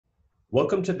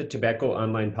Welcome to the Tobacco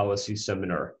Online Policy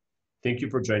Seminar. Thank you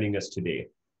for joining us today.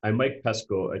 I'm Mike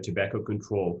Pesco, a tobacco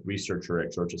control researcher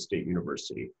at Georgia State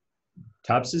University.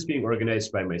 TOPS is being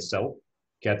organized by myself,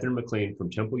 Catherine Maclean from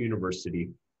Temple University,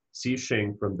 C.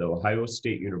 Sheng from The Ohio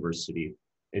State University,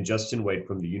 and Justin White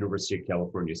from the University of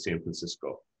California, San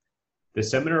Francisco. The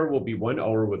seminar will be 1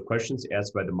 hour with questions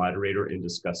asked by the moderator and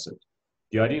discussant.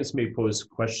 The audience may pose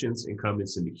questions and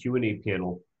comments in the Q&A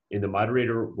panel, and the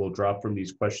moderator will draw from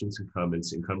these questions and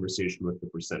comments in conversation with the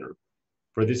presenter.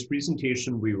 For this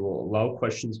presentation, we will allow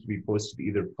questions to be posted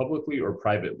either publicly or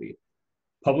privately.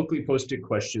 Publicly posted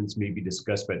questions may be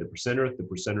discussed by the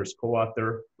presenter's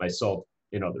co-author, myself,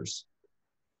 and others.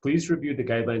 Please review the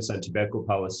guidelines on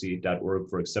tobaccopolicy.org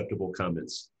for acceptable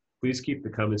comments. Please keep the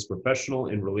comments professional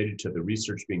and related to the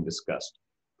research being discussed.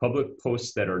 Public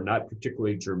posts that are not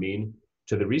particularly germane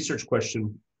to the research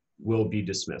question will be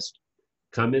dismissed.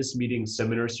 Comments meeting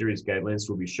seminar series guidelines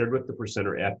will be shared with the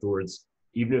presenter afterwards,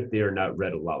 even if they are not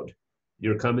read aloud.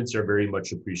 Your comments are very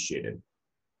much appreciated.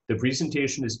 The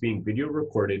presentation is being video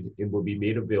recorded and will be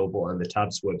made available on the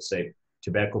TOPS website,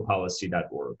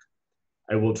 tobaccopolicy.org.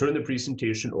 I will turn the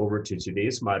presentation over to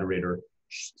today's moderator,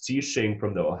 C. Sheng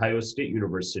from The Ohio State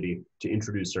University, to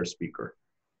introduce our speaker.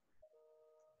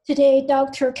 Today,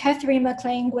 Dr. Catherine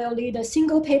Maclean will lead a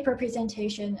single paper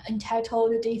presentation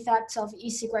entitled The Effects of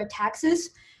E-cigarette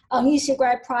Taxes on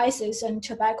E-cigarette Prices and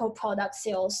Tobacco Product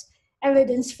Sales,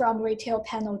 Evidence from Retail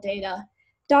Panel Data.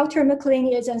 Dr.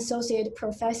 Maclean is an associate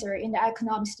professor in the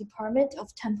economics department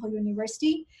of Temple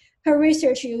University. Her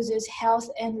research uses health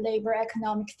and labor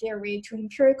economic theory to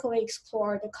empirically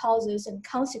explore the causes and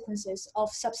consequences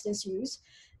of substance use,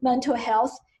 mental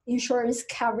health, insurance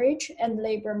coverage, and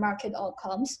labor market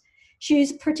outcomes. She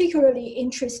is particularly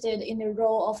interested in the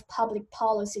role of public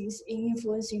policies in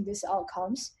influencing these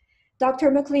outcomes. Dr.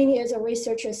 Maclean is a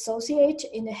research associate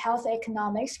in the health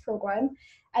economics program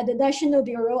at the National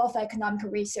Bureau of Economic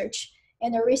Research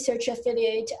and a research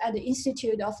affiliate at the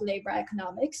Institute of Labor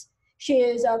Economics. She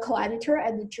is a co-editor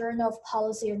at the Journal of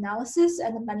Policy Analysis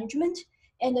and Management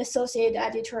and associate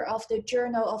editor of the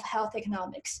Journal of Health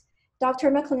Economics.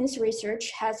 Dr. Maclean's research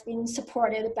has been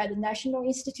supported by the National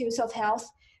Institutes of Health,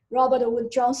 Robert Wood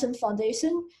Johnson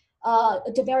Foundation,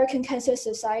 the American Cancer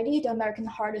Society, the American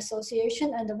Heart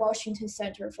Association, and the Washington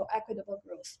Center for Equitable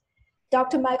Growth.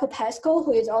 Dr. Michael Pesco,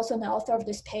 who is also an author of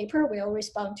this paper, will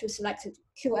respond to selected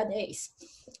Q&As.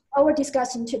 Our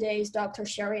discussant today is Dr.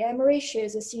 Sherry Emery. She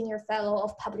is a Senior Fellow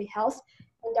of Public Health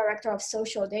and Director of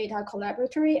Social Data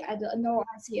Collaboratory at the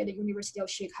NORC at the University of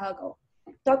Chicago.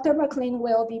 Dr. Maclean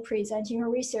will be presenting her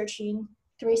research in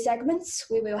 3 segments.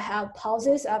 We will have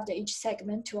pauses after each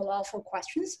segment to allow for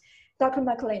questions. Dr.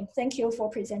 Maclean, thank you for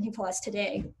presenting for us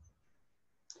today.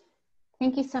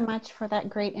 Thank you so much for that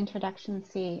great introduction,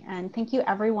 C. And thank you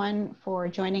everyone for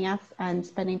joining us and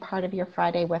spending part of your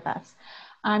Friday with us.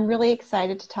 I'm really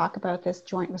excited to talk about this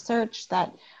joint research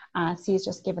that C has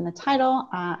just given the title.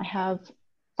 I have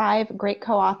 5 great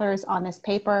co-authors on this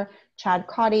paper: Chad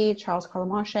Coddy, Charles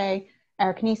Colomache,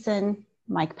 Eric Neeson,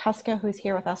 Mike Pesca, who's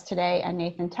here with us today, and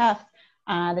Nathan Teff.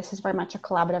 This is very much a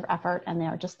collaborative effort, and they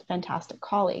are just fantastic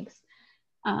colleagues.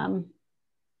 Just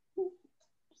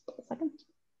a second.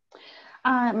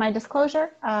 My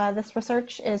disclosure, this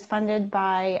research is funded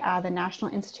by the National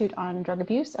Institute on Drug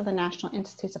Abuse of the National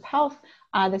Institutes of Health.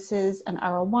 This is an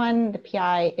R01. The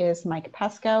PI is Mike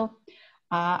Pesco.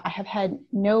 I have had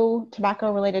no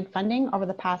tobacco-related funding over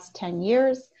the past 10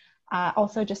 years.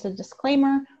 Also, just a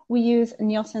disclaimer, we use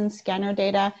Nielsen scanner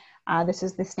data. This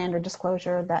is the standard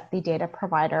disclosure that the data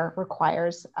provider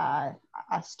requires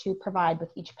us to provide with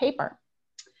each paper.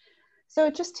 So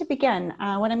just to begin,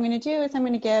 what I'm going to do is I'm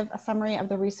going to give a summary of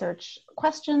the research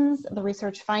questions, the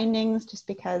research findings, just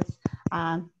because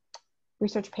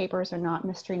research papers are not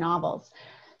mystery novels.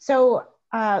 So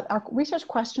our research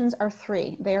questions are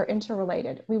 3. They are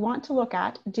interrelated. We want to look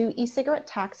at, do e-cigarette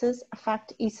taxes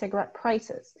affect e-cigarette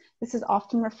prices? This is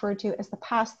often referred to as the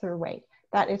pass-through rate.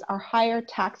 That is, our higher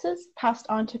taxes passed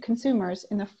on to consumers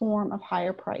in the form of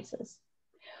higher prices.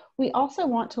 We also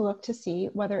want to look to see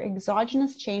whether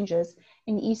exogenous changes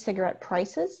in e-cigarette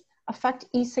prices affect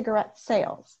e-cigarette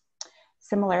sales.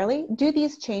 Similarly, do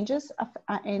these changes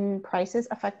in prices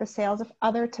affect the sales of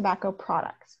other tobacco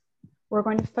products? We're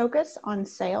going to focus on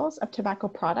sales of tobacco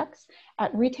products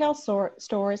at retail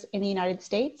stores in the United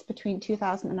States between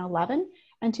 2011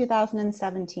 and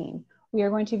 2017. We are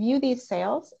going to view these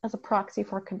sales as a proxy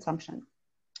for consumption.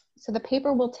 So the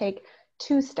paper will take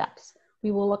 2 steps.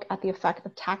 We will look at the effect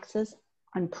of taxes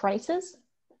on prices,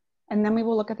 and then we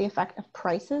will look at the effect of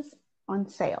prices on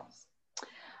sales.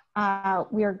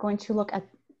 We are going to look at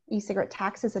e-cigarette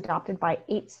taxes adopted by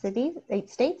 8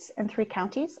 states and 3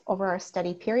 counties over a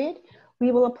study period.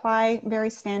 We will apply very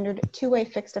standard two-way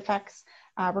fixed effects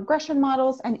regression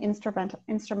models and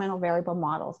instrumental variable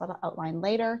models that I'll outline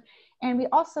later. And we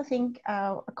also think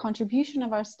a contribution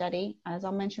of our study, as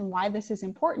I'll mention why this is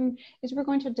important, is we're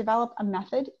going to develop a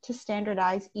method to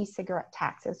standardize e-cigarette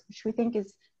taxes, which we think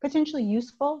is potentially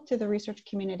useful to the research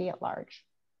community at large.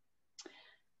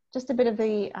 Just a bit of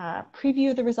the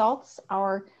preview of the results,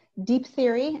 our deep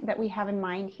theory that we have in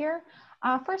mind here.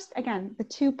 First, again, the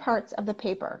 2 parts of the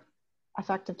paper,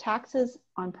 effect of taxes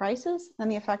on prices, then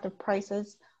the effect of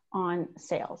prices on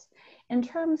sales. In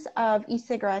terms of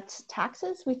e-cigarette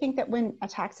taxes, we think that when a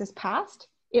tax is passed,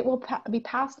 it will be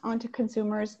passed on to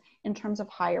consumers in terms of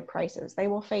higher prices. They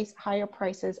will face higher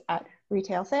prices at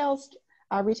retail sales,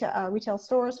 retail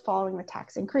stores following the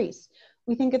tax increase.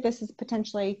 We think that this is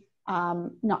potentially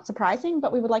not surprising,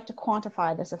 but we would like to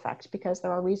quantify this effect because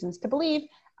there are reasons to believe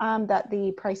that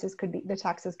the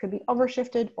taxes could be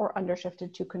overshifted or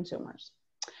undershifted to consumers.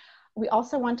 We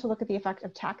also want to look at the effect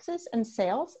of taxes and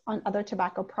sales on other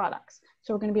tobacco products.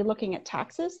 So we're going to be looking at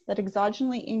taxes that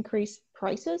exogenously increase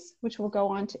prices, which will go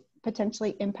on to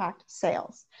potentially impact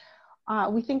sales.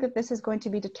 We think that this is going to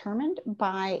be determined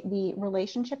by the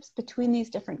relationships between these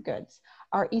different goods.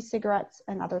 Are e-cigarettes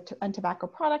and other tobacco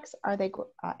products, are they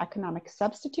economic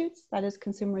substitutes? That is,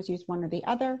 consumers use one or the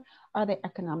other. Are they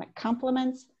economic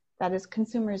complements? That is,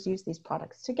 consumers use these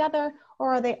products together,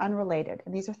 or are they unrelated?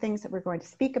 And these are things that we're going to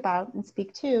speak about and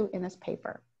speak to in this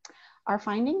paper. Our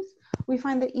findings, we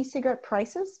find that e-cigarette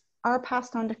prices are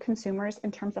passed on to consumers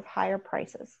in terms of higher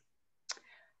prices.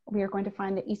 We are going to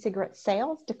find that e-cigarette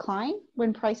sales decline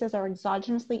when prices are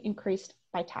exogenously increased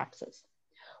by taxes.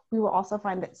 We will also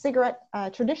find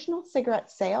that traditional cigarette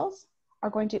sales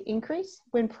are going to increase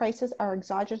when prices are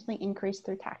exogenously increased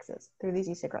through taxes, through these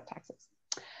e-cigarette taxes.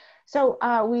 So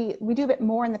we do a bit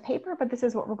more in the paper, but this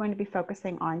is what we're going to be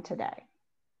focusing on today.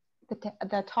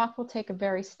 The talk will take a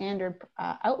very standard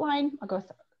outline. I'll go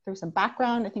through some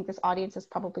background. I think this audience is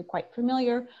probably quite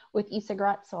familiar with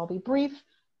e-cigarettes, so I'll be brief,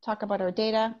 talk about our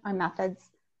data, our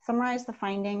methods, summarize the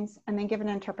findings, and then give an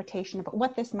interpretation about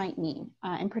what this might mean,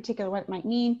 in particular what it might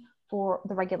mean for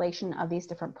the regulation of these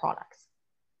different products.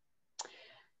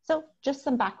 So just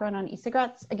some background on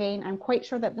e-cigarettes. Again, I'm quite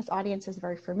sure that this audience is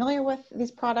very familiar with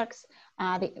these products.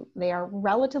 They are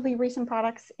relatively recent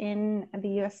products in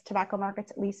the US tobacco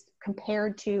markets, at least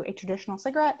compared to a traditional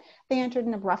cigarette. They entered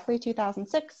in roughly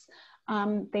 2006.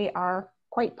 They are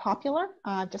quite popular.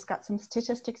 I've just got some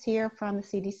statistics here from the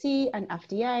CDC and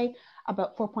FDA.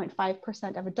 About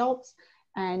 4.5% of adults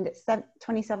and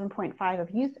 27.5%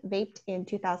 of youth vaped in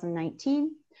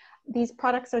 2019. These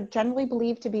products are generally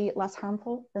believed to be less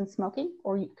harmful than smoking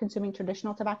or consuming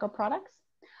traditional tobacco products.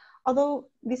 Although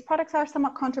these products are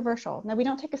somewhat controversial. Now, we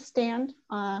don't take a stand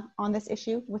on this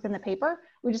issue within the paper.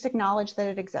 We just acknowledge that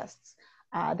it exists.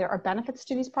 There are benefits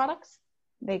to these products.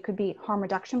 They could be harm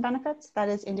reduction benefits. That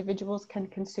is, individuals can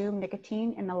consume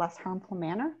nicotine in a less harmful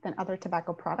manner than other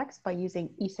tobacco products by using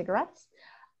e-cigarettes.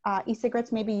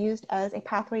 E-cigarettes may be used as a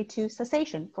pathway to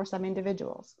cessation for some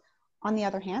individuals. On the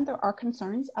other hand, there are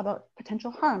concerns about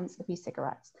potential harms of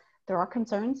e-cigarettes. There are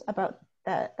concerns about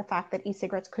the fact that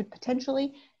e-cigarettes could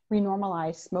potentially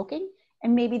renormalize smoking,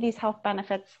 and maybe these health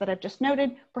benefits that I've just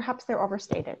noted, perhaps they're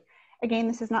overstated. Again,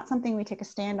 this is not something we take a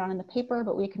stand on in the paper,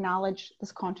 but we acknowledge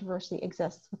this controversy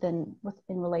exists in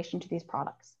relation to these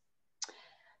products.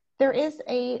 There is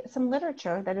some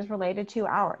literature that is related to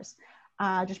ours.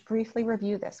 Just briefly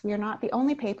review this. We are not the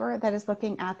only paper that is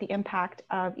looking at the impact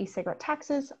of e-cigarette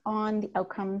taxes on the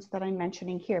outcomes that I'm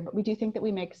mentioning here, but we do think that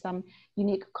we make some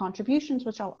unique contributions,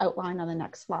 which I'll outline on the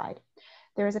next slide.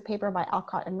 There is a paper by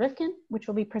Alcott and Rivkin, which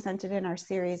will be presented in our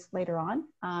series later on.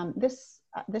 This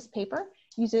paper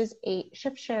uses a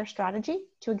shift-share strategy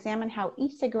to examine how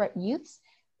e-cigarette use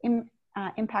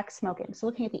impacts smoking. So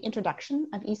looking at the introduction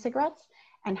of e-cigarettes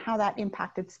and how that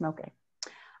impacted smoking.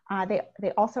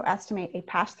 They also estimate a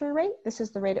pass-through rate. This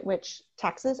is the rate at which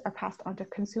taxes are passed on to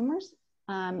consumers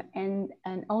and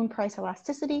own price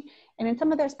elasticity. And in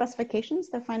some of their specifications,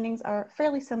 their findings are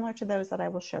fairly similar to those that I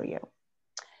will show you.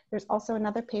 There's also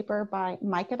another paper by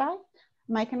Mike and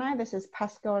I. This is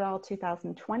Pesco et al.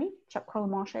 2020. Chuck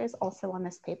Colomanche is also on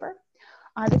this paper.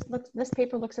 This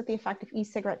paper looks at the effect of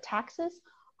e-cigarette taxes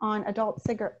on adult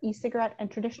e-cigarette and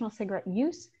traditional cigarette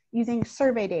use using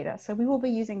survey data. So we will be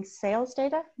using sales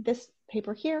data. This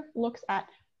paper here looks at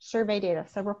survey data,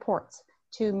 so reports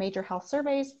to major health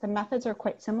surveys. The methods are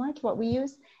quite similar to what we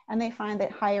use, and they find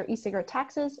that higher e-cigarette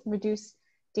taxes reduce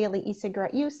daily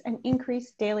e-cigarette use and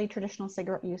increase daily traditional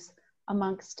cigarette use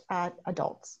amongst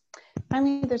adults.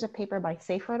 Finally, there's a paper by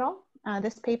Safer et al.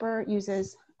 This paper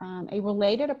uses a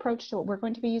related approach to what we're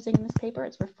going to be using in this paper.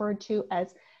 It's referred to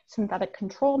as synthetic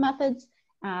control methods.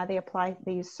 They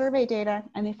use survey data,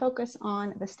 and they focus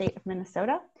on the state of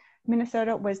Minnesota.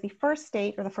 Minnesota was the first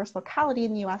state or the first locality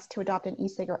in the US to adopt an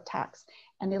e-cigarette tax.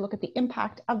 And they look at the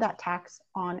impact of that tax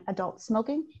on adult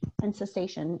smoking and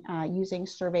cessation using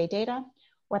survey data.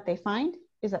 What they find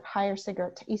is that higher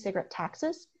e-cigarette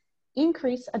taxes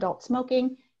increase adult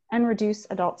smoking and reduce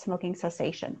adult smoking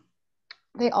cessation.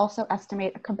 They also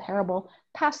estimate a comparable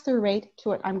pass-through rate to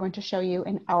what I'm going to show you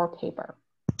in our paper.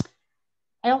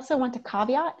 I also want to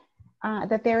caveat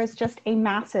that there is just a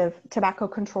massive tobacco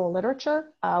control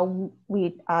literature.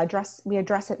 We address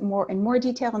it in more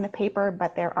detail in the paper,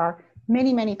 but there are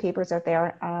many, many papers out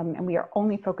there, and we are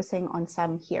only focusing on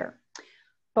some here.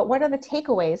 But what are the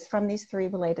takeaways from these three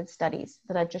related studies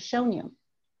that I've just shown you?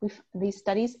 These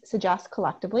studies suggest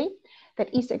collectively that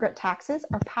e-cigarette taxes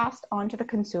are passed on to the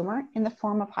consumer in the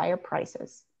form of higher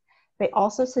prices. They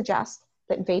also suggest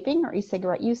that vaping or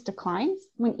e-cigarette use declines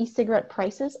when e-cigarette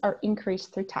prices are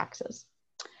increased through taxes.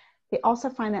 They also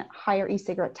find that higher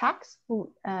e-cigarette tax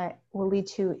will lead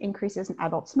to increases in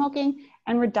adult smoking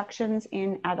and reductions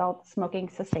in adult smoking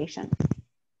cessation.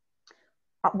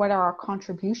 What are our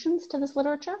contributions to this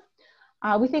literature?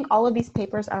 We think all of these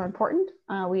papers are important.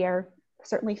 We are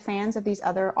certainly fans of these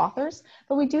other authors,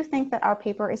 but we do think that our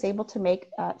paper is able to make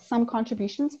some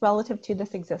contributions relative to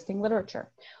this existing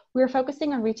literature. We are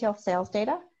focusing on retail sales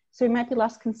data, so we might be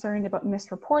less concerned about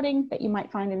misreporting that you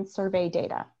might find in survey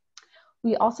data.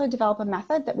 We also develop a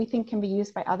method that we think can be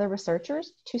used by other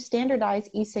researchers to standardize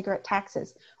e-cigarette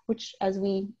taxes, which, as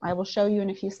I will show you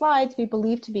in a few slides, we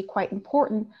believe to be quite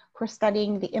important for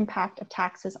studying the impact of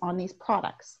taxes on these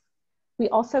products. We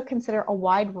also consider a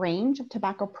wide range of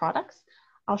tobacco products.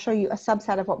 I'll show you a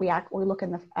subset of what we look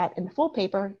at in the full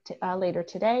paper later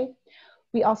today.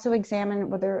 We also examine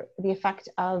whether the effect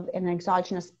of an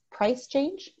exogenous price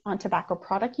change on tobacco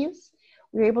product use.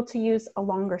 We were able to use a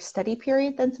longer study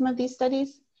period than some of these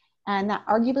studies, and that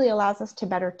arguably allows us to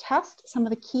better test some of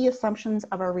the key assumptions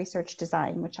of our research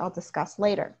design, which I'll discuss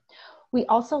later. We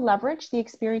also leverage the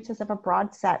experiences of a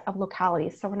broad set of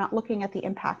localities, so we're not looking at the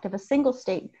impact of a single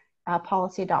state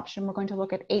policy adoption. We're going to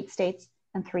look at 8 states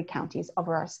and 3 counties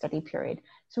over our study period.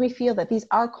 So we feel that these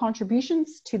are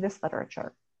contributions to this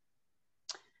literature.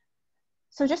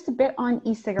 So just a bit on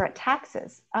e-cigarette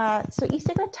taxes. So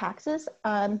e-cigarette taxes,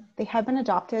 they have been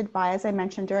adopted by, as I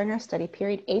mentioned during our study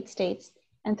period, 8 states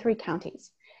and 3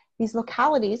 counties. These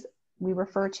localities, we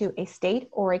refer to a state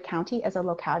or a county as a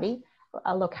locality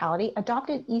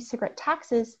adopted e-cigarette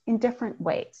taxes in different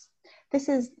ways. This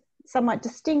is somewhat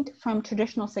distinct from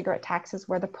traditional cigarette taxes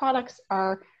where the products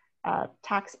are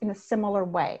taxed in a similar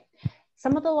way.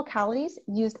 Some of the localities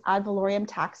used ad valorem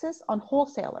taxes on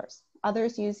wholesalers.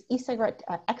 Others use e-cigarette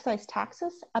excise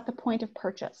taxes at the point of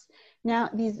purchase. Now,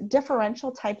 these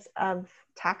differential types of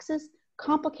taxes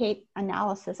complicate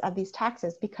analysis of these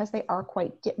taxes because they are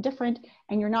quite different,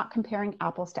 and you're not comparing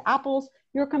apples to apples,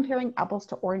 you're comparing apples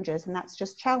to oranges, and that's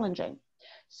just challenging.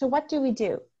 So what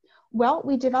do? Well,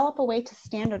 we develop a way to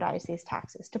standardize these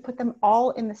taxes, to put them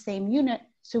all in the same unit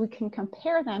so we can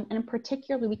compare them, and in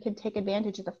particular, we can take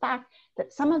advantage of the fact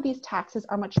that some of these taxes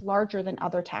are much larger than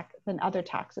other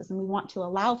taxes, and we want to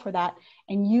allow for that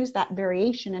and use that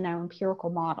variation in our empirical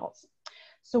models.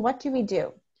 So what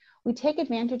do? We take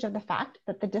advantage of the fact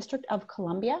that the District of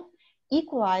Columbia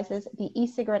equalizes the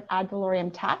e-cigarette ad valorem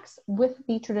tax with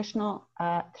the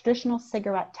traditional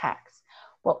cigarette tax.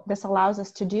 What this allows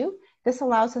us to do, this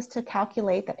allows us to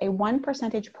calculate that a 1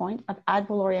 percentage point of ad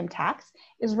valorem tax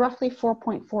is roughly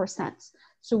 4.4 cents.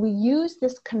 So we use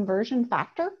this conversion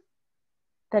factor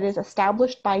that is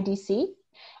established by DC,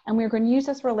 and we're going to use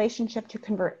this relationship to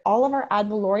convert all of our ad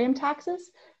valorem taxes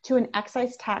to an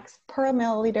excise tax per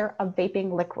milliliter of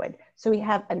vaping liquid. So we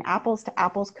have an apples to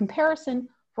apples comparison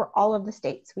for all of the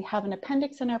states. We have an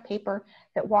appendix in our paper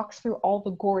that walks through all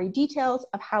the gory details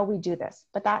of how we do this,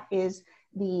 but that is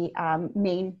the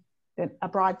a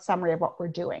broad summary of what we're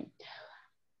doing.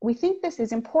 We think this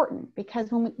is important because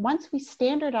once we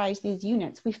standardize these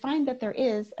units, we find that there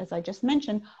is, as I just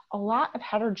mentioned, a lot of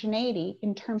heterogeneity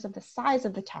in terms of the size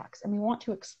of the tax, and we want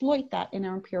to exploit that in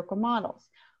our empirical models.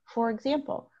 For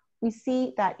example, we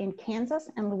see that in Kansas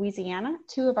and Louisiana,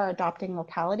 2 of our adopting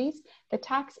localities, the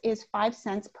tax is 5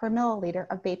 cents per milliliter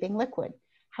of vaping liquid.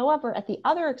 However, at the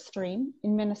other extreme,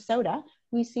 in Minnesota,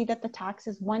 we see that the tax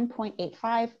is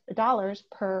 $1.85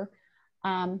 per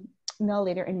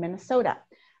milliliter in Minnesota.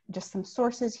 Just some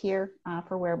sources here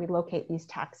for where we locate these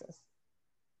taxes.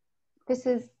 This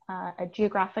is a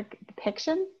geographic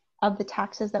depiction of the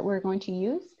taxes that we're going to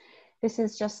use. This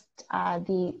is just a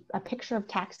picture of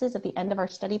taxes at the end of our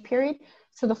study period.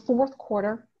 So the fourth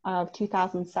quarter of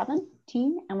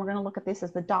 2017, and we're going to look at this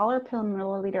as the dollar per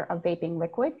milliliter of vaping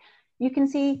liquid. You can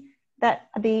see that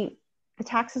the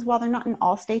taxes, while they're not in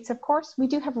all states, of course, we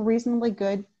do have reasonably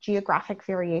good geographic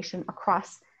variation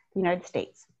across the United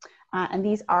States. And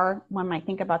these are, one might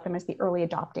think about them as the early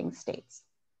adopting states.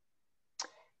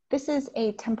 This is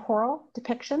a temporal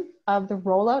depiction of the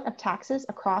rollout of taxes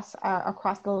across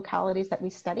the localities that we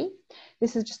study.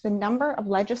 This is just the number of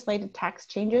legislated tax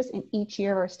changes in each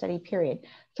year of our study period.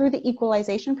 Through the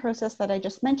equalization process that I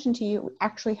just mentioned to you, we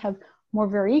actually have more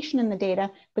variation in the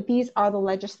data, but these are the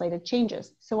legislated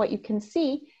changes. So what you can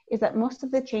see is that most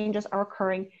of the changes are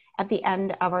occurring at the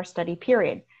end of our study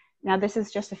period. Now, this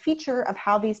is just a feature of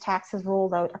how these taxes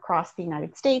rolled out across the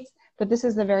United States, but this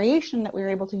is the variation that we were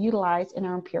able to utilize in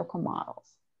our empirical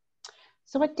models.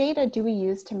 So what data do we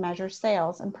use to measure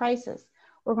sales and prices?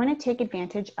 We're going to take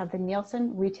advantage of the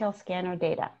Nielsen retail scanner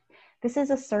data. This is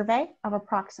a survey of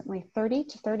approximately 30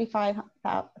 to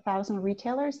 35,000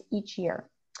 retailers each year.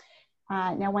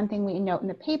 Now, one thing we note in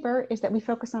the paper is that we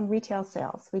focus on retail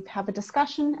sales. We have a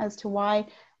discussion as to why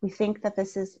we think that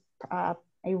this is a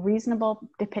reasonable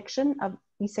depiction of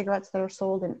e-cigarettes that are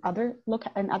sold in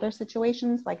other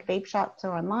situations like vape shops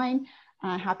or online.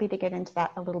 Happy to get into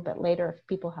that a little bit later if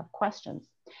people have questions.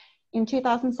 In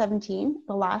 2017,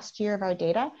 the last year of our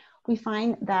data, we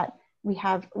find that we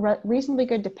have reasonably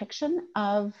good depiction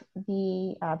of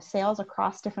the sales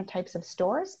across different types of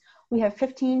stores. We have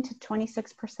 15 to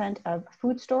 26% of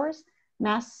food stores,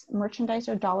 mass merchandise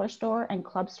or dollar store and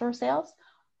club store sales,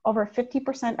 over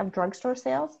 50% of drugstore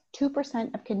sales,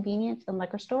 2% of convenience and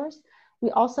liquor stores. We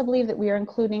also believe that we are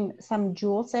including some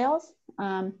jewel sales.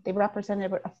 They represented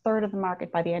about a third of the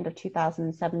market by the end of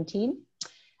 2017.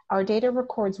 Our data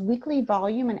records weekly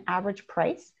volume and average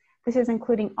price. This is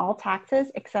including all taxes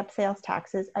except sales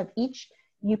taxes of each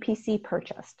UPC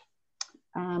purchased.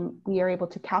 We are able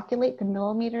to calculate the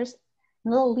milliliters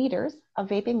of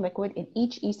vaping liquid in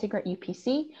each e-cigarette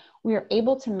UPC. We are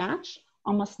able to match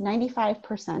almost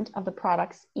 95% of the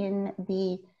products in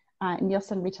the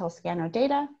Nielsen retail scanner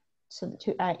data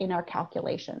in our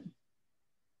calculation.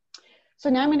 So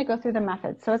now I'm going to go through the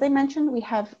methods. So as I mentioned, we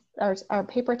have our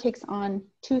paper takes on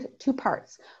two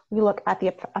parts. We look at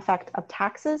the effect of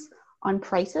taxes on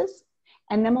prices,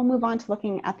 and then we'll move on to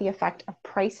looking at the effect of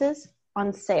prices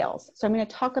on sales. So I'm going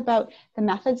to talk about the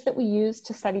methods that we use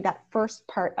to study that first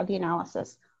part of the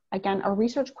analysis. Again, our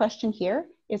research question here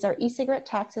is, are e-cigarette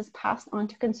taxes passed on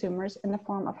to consumers in the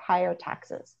form of higher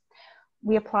taxes?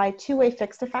 We apply two-way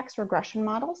fixed effects regression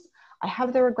models. I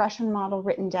have the regression model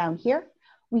written down here.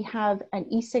 We have an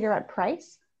e-cigarette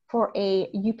price for a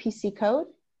UPC code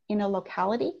in a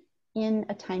locality in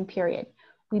a time period.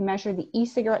 We measure the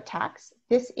e-cigarette tax.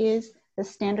 This is the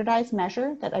standardized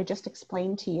measure that I just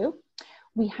explained to you.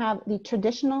 We have the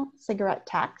traditional cigarette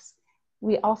tax.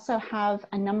 We also have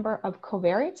a number of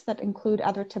covariates that include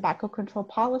other tobacco control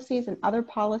policies and other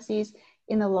policies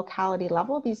in the locality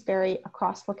level. These vary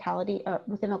across locality,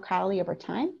 within locality over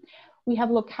time. We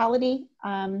have locality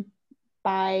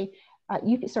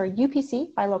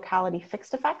UPC by locality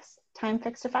fixed effects, time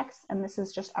fixed effects, and this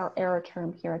is just our error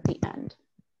term here at the end.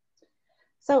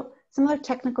 So some other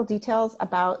technical details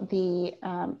about the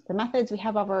methods. We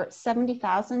have over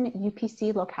 70,000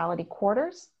 UPC locality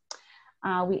quarters.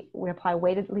 We apply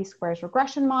weighted least squares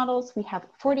regression models. We have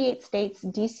 48 states,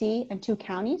 DC, and 2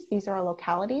 counties. These are our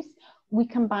localities. We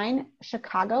combine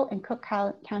Chicago and Cook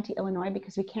County, Illinois,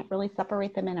 because we can't really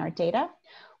separate them in our data.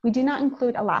 We do not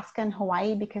include Alaska and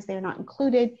Hawaii because they're not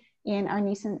included in our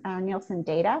Nielsen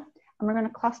data. And we're going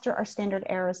to cluster our standard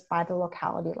errors by the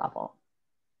locality level.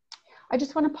 I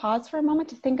just want to pause for a moment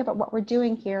to think about what we're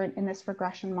doing here in this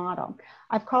regression model.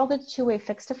 I've called it two-way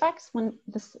fixed effects when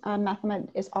this method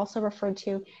is also referred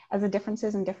to as a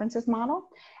differences in differences model.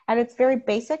 At its very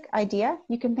basic idea,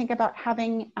 you can think about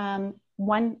having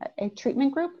a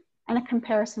treatment group and a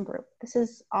comparison group. This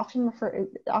is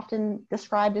often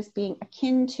described as being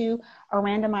akin to a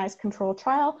randomized control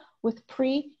trial with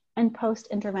pre and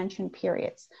post-intervention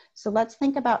periods. So let's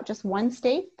think about just one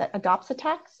state that adopts a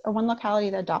tax, or one locality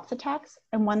that adopts a tax,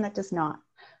 and one that does not.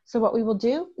 So what we will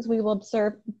do is we will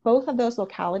observe both of those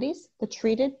localities, the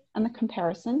treated and the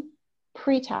comparison,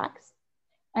 pre-tax,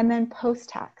 and then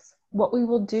post-tax. What we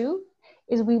will do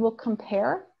is we will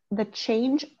compare the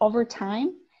change over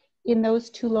time in those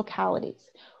two localities.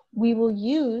 We will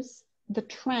use the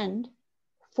trend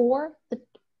for the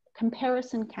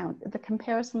comparison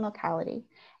locality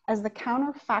as the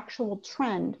counterfactual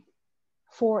trend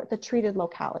for the treated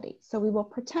locality. So we will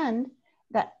pretend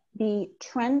that the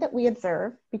trend that we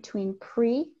observe between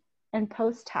pre and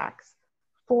post-tax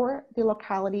for the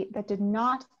locality that did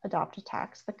not adopt a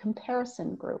tax, the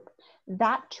comparison group.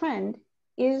 That trend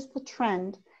is the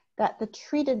trend that the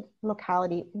treated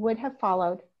locality would have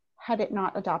followed had it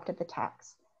not adopted the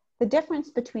tax. The difference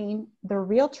between the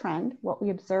real trend, what we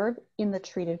observe in the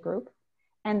treated group,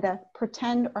 and the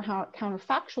pretend or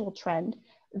counterfactual trend,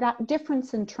 that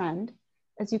difference in trend,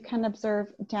 as you can observe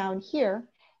down here,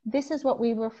 this is what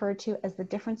we refer to as the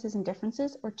differences in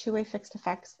differences, or two-way fixed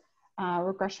effects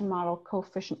regression model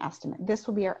coefficient estimate. This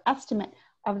will be our estimate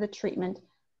of the treatment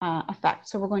effect.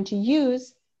 So we're going to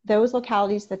use those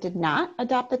localities that did not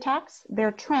adopt the tax,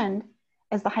 their trend,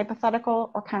 as the hypothetical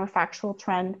or counterfactual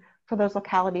trend for those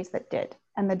localities that did.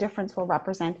 And the difference will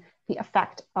represent the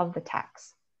effect of the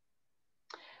tax.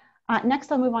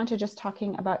 Next, I'll move on to just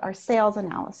talking about our sales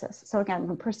analysis. So again,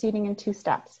 we're proceeding in 2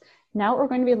 steps. Now what we're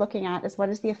going to be looking at is what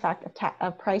is the effect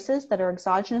of prices that are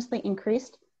exogenously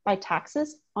increased by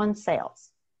taxes on sales.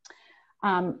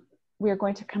 We are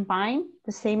going to combine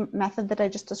the same method that I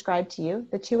just described to you,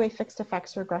 the two-way fixed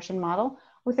effects regression model,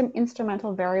 with an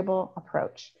instrumental variable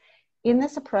approach. In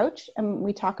this approach, and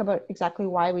we talk about exactly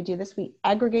why we do this, we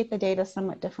aggregate the data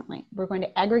somewhat differently. We're going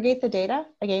to aggregate the data.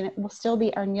 Again, it will still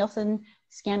be our Nielsen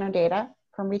scanner data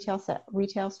from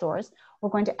retail stores. We're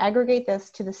going to aggregate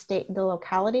this to the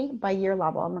locality by year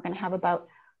level, and we're going to have about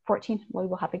we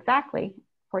will have exactly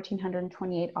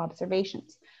 1,428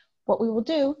 observations. What we will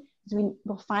do is we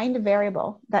will find a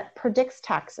variable that predicts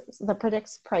taxes, that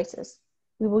predicts prices.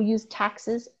 We will use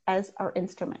taxes as our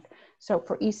instrument. So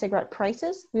for e-cigarette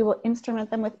prices, we will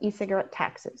instrument them with e-cigarette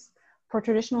taxes. For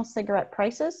traditional cigarette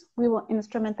prices, we will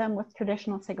instrument them with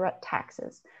traditional cigarette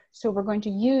taxes. So we're going to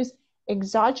use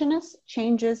exogenous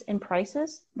changes in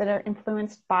prices that are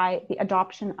influenced by the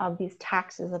adoption of these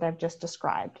taxes that I've just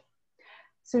described.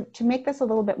 So to make this a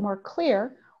little bit more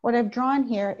clear, what I've drawn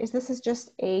here is this is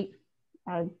just a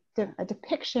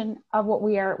depiction of what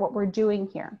we're doing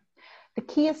here. The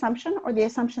key assumption, or the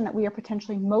assumption that we are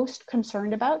potentially most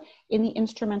concerned about in the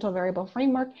instrumental variable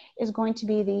framework, is going to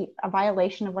be a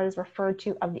violation of what is referred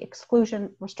to of the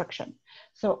exclusion restriction.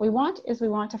 So what we want is we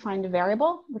want to find a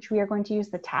variable, which we are going to use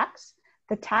the tax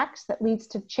that leads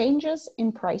to changes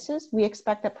in prices. We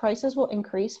expect that prices will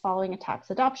increase following a tax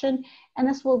adoption, and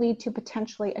this will lead to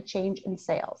potentially a change in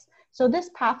sales. So this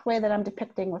pathway that I'm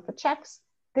depicting with the checks,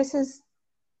 this is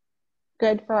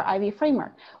good for our IV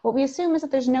framework. What we assume is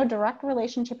that there's no direct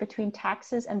relationship between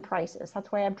taxes and prices.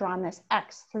 That's why I've drawn this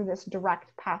X through this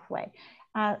direct pathway.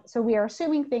 So we are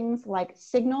assuming things like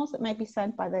signals that might be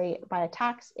sent by a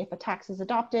tax. If a tax is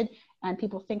adopted and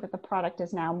people think that the product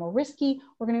is now more risky,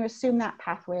 we're going to assume that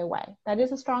pathway away. That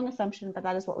is a strong assumption, but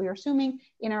that is what we are assuming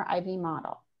in our IV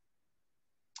model.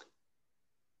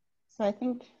 So I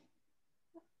think,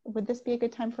 would this be a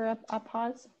good time for a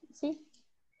pause? See?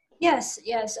 Yes.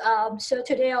 So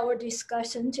today our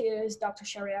discussant is Dr.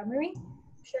 Sherry Emery.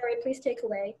 Sherry, please take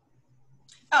away.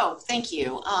 Oh, thank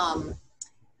you.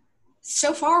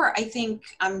 So far, I think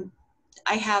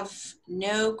I have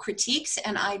no critiques,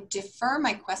 and I defer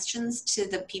my questions to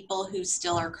the people who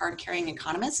still are card-carrying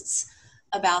economists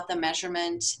about the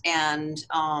measurement and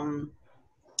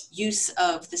use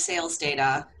of the sales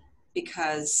data,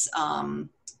 because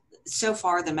so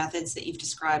far the methods that you've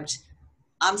described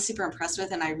I'm super impressed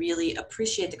with, and I really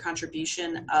appreciate the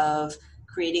contribution of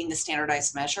creating the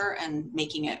standardized measure and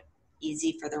making it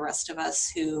easy for the rest of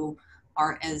us who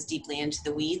aren't as deeply into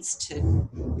the weeds to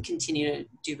continue to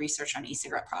do research on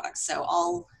e-cigarette products. So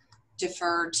I'll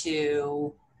defer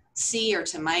to C or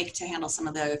to Mike to handle some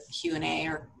of the Q&A,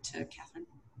 or to Catherine.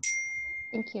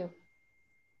 Thank you.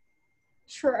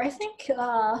 Sure, I think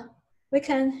we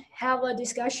can have a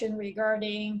discussion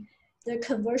regarding the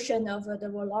conversion of the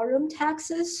volume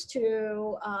taxes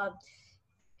to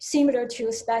similar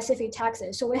to specific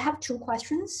taxes. So we have 2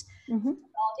 questions. Mm-hmm.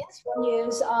 One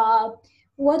is,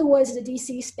 what was the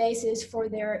DC basis for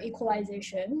their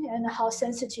equalization, and how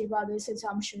sensitive are these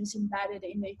assumptions embedded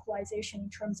in the equalization in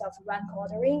terms of rank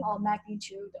ordering or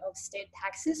magnitude of state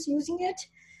taxes using it?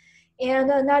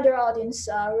 And another audience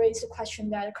raised the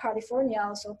question that California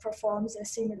also performs a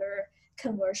similar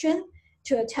conversion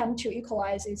to attempt to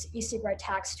equalize its e-cigarette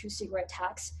tax to cigarette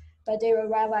tax, but they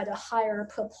arrive at a higher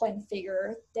per point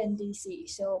figure than DC.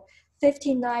 So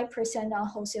 59% on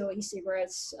wholesale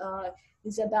e-cigarettes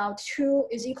is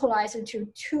equalized to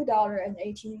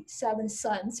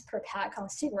 $2.87 per pack on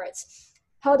cigarettes.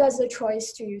 How does the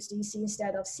choice to use DC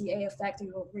instead of CA affect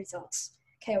your results?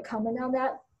 Can you comment on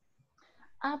that?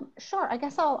 Sure, I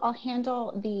guess I'll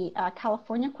handle the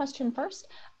California question first.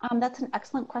 That's an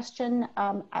excellent question.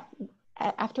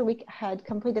 after we had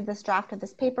completed this draft of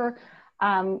this paper,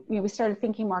 we started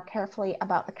thinking more carefully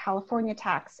about the California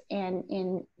tax, and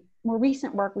in more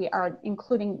recent work,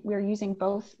 we're using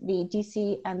both the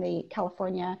DC and the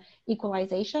California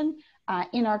equalization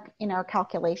in our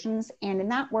calculations. And in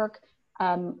that work,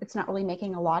 it's not really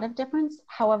making a lot of difference.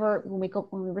 However, when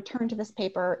we return to this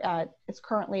paper, it's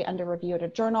currently under review at a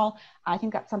journal. I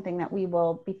think that's something that we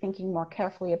will be thinking more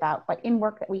carefully about. But in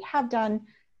work that we have done,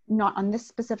 not on this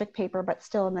specific paper, but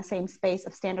still in the same space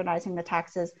of standardizing the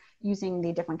taxes using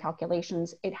the different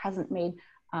calculations, it hasn't made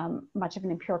much of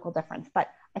an empirical difference. But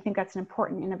I think that's an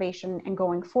important innovation, and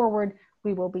going forward,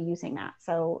 we will be using that.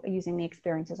 So using the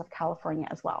experiences of California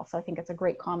as well. So I think it's a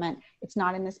great comment. It's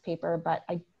not in this paper, but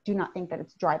I do not think that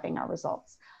it's driving our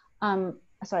results.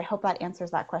 So I hope that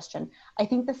answers that question. I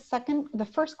think the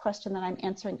first question that I'm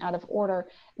answering out of order,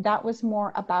 that was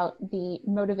more about the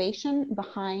motivation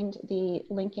behind the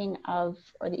linking of,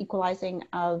 or the equalizing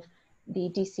of the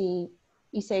DC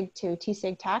E-cig to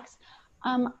T-cig tax.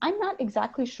 I'm not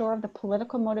exactly sure of the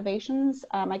political motivations.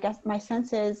 I guess my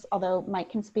sense is, although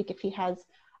Mike can speak if he has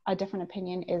a different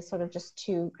opinion, is sort of just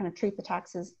to kind of treat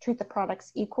the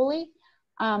products equally.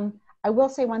 I will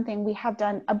say one thing, we have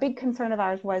done, a big concern of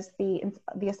ours was the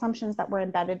assumptions that were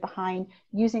embedded behind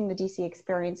using the DC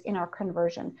experience in our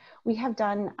conversion. We have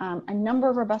done a number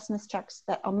of robustness checks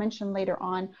that I'll mention later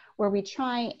on, where we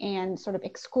try and sort of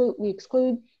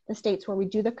exclude the states where we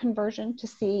do the conversion to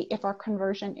see if our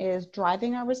conversion is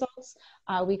driving our results.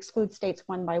 We exclude states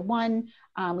one by one.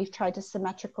 We've tried to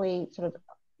symmetrically sort of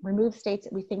remove states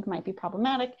that we think might be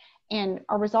problematic, and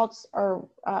our results are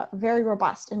very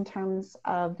robust in terms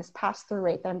of this pass-through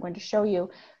rate that I'm going to show you.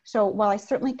 So while I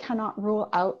certainly cannot rule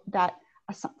out that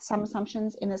some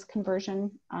assumptions in this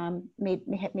conversion may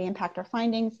impact our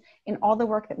findings, in all the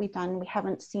work that we've done, we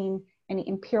haven't seen any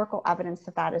empirical evidence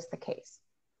that that is the case.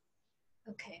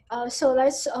 Okay, so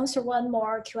let's answer one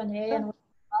more Q&A. Sure. And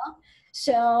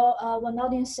so one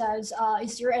audience says,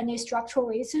 is there any structural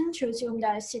reason to assume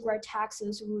that cigarette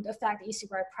taxes would affect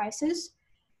e-cigarette prices,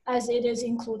 as it is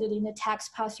included in the tax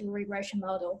pass-through regression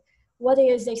model? What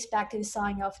is the expected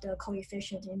sign of the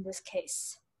coefficient in this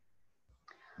case?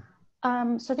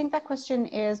 So I think that question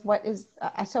is,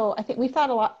 so I think we've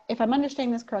thought a lot, if I'm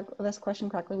understanding this question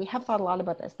correctly, we have thought a lot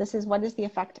about this. This is, what is the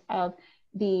effect of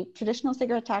the traditional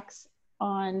cigarette tax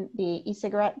on the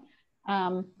e-cigarette,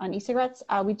 on e-cigarettes?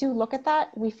 We do look at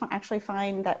that. We actually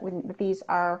find that when these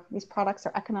products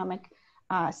are economic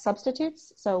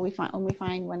substitutes. So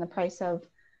when the price of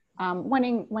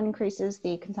one increases,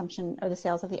 the consumption or the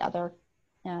sales of the other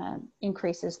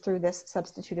increases through this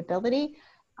substitutability.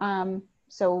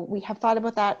 So we have thought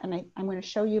about that, and I'm going to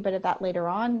show you a bit of that later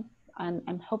on, and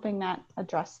I'm hoping that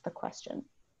addressed the question.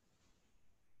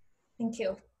 Thank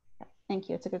you. Thank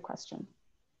you. It's a good question.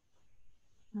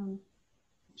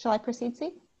 Shall I proceed,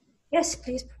 C? Yes,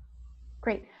 please.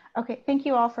 Great. Okay, thank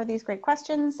you all for these great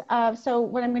questions. So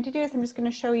what I'm going to do is I'm just going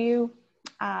to show you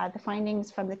the findings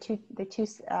from the two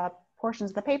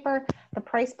portions of the paper, the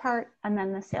price part and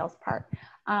then the sales part.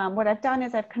 What I've done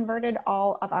is I've converted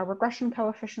all of our regression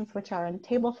coefficients, which are in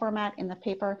table format in the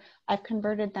paper. I've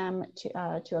converted them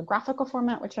to a graphical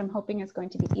format, which I'm hoping is going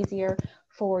to be easier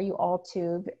for you all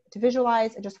to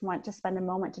visualize. I just want to spend a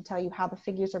moment to tell you how the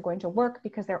figures are going to work,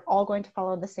 because they're all going to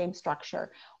follow the same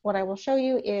structure. What I will show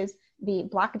you is the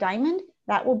black diamond.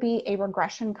 That will be a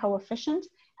regression coefficient.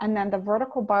 And then the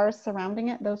vertical bars surrounding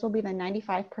it, those will be the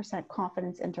 95%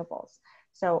 confidence intervals.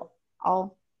 So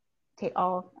all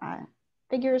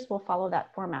figures will follow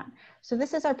that format. So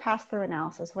this is our pass-through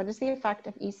analysis. What is the effect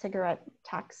of e-cigarette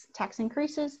tax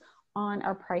increases on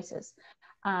our prices?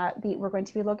 We're going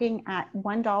to be looking at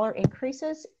 $1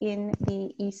 increases in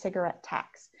the e-cigarette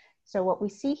tax. So what we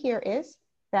see here is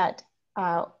that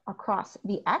across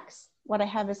the X, what I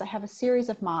have is I have a series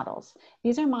of models.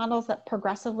 These are models that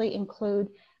progressively include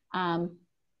more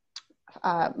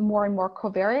and more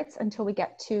covariates until we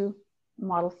get to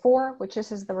model 4, which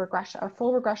this is the regression, our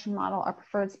full regression model, our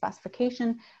preferred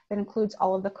specification that includes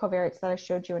all of the covariates that I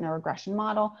showed you in our regression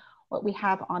model. What we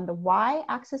have on the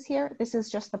y-axis here, this is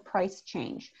just the price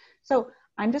change. So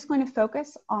I'm just going to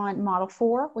focus on model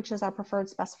 4, which is our preferred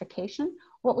specification.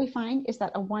 What we find is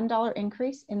that a $1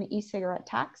 increase in the e-cigarette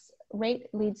tax rate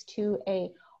leads to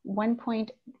a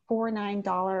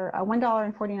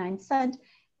 $1.49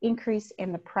 increase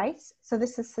in the price. So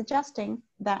this is suggesting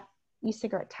that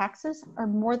e-cigarette taxes are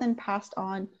more than passed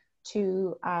on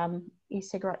to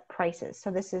e-cigarette prices. So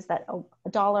this is that a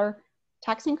 $1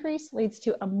 tax increase leads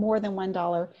to a more than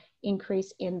 $1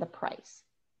 increase in the price.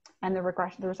 And the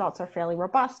results are fairly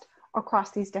robust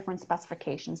across these different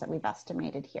specifications that we've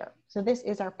estimated here. So this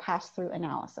is our pass-through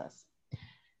analysis.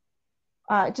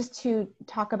 just to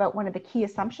talk about one of the key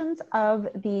assumptions of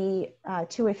the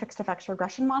two-way fixed effects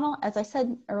regression model. As I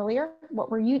said earlier, what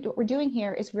we're doing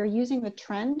here is we're using the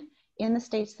trend in the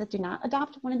states that do not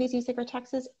adopt one of these e-cigarette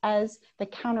taxes as the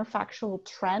counterfactual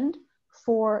trend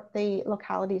for the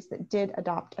localities that did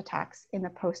adopt a tax in the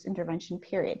post-intervention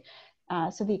period.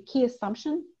 So the key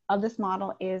assumption of this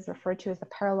model is referred to as the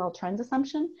parallel trends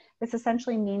assumption. This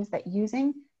essentially means that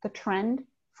using the trend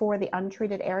for the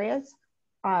untreated areas,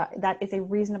 that is a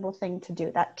reasonable thing to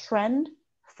do. That trend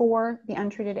for the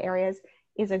untreated areas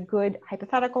is a good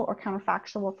hypothetical or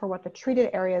counterfactual for what the treated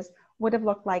areas would have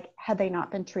looked like had they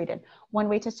not been treated. One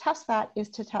way to test that is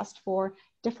to test for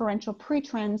differential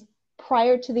pre-trends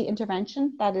prior to the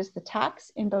intervention, that is the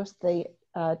tax in both the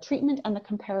treatment and the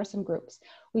comparison groups.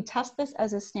 We test this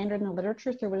as a standard in the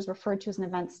literature through what is referred to as an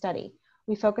event study.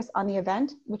 We focus on the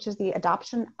event, which is the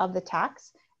adoption of the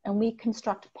tax, and we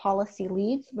construct policy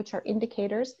leads, which are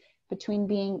indicators between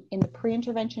being in the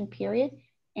pre-intervention period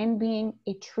and being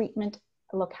a treatment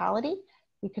locality.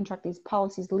 We construct these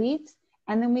policies leads,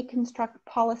 and then we construct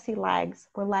policy lags,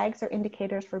 where lags are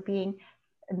indicators for being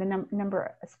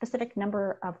the a specific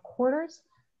number of quarters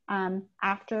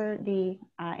after the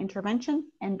intervention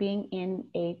and being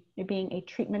a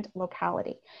treatment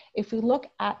locality. If we look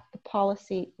at the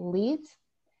policy leads,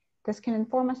 this can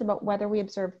inform us about whether we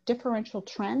observe differential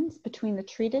trends between the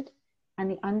treated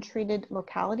and the untreated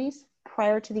localities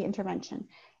prior to the intervention.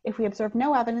 If we observe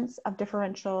no evidence of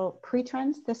differential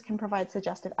pre-trends, this can provide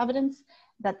suggestive evidence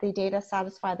that the data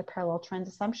satisfy the parallel trends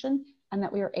assumption and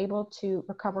that we are able to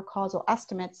recover causal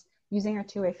estimates using our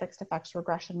two-way fixed effects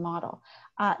regression model.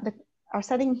 Our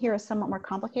setting here is somewhat more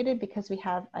complicated because we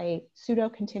have a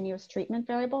pseudo-continuous treatment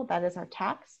variable, that is our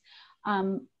tax.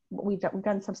 We've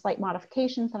done some slight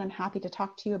modifications that I'm happy to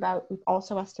talk to you about. We've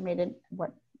also estimated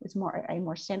what is a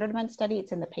more standard event study.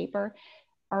 It's in the paper.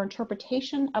 Our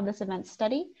interpretation of this event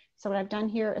study. So what I've done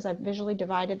here is I've visually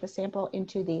divided the sample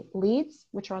into the leads,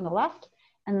 which are on the left,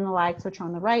 and then the lags, which are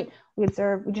on the right. We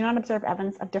do not observe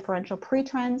evidence of differential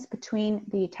pre-trends between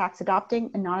the tax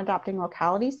adopting and non-adopting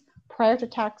localities prior to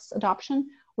tax adoption,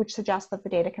 which suggests that the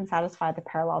data can satisfy the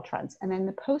parallel trends. And then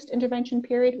the post-intervention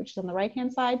period, which is on the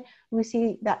right-hand side, we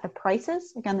see that the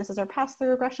prices, again, this is our pass-through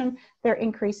regression, they're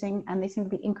increasing, and they seem to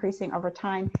be increasing over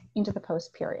time into the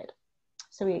post-period.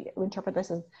 So we interpret this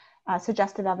as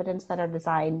suggestive evidence that our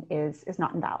design is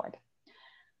not invalid.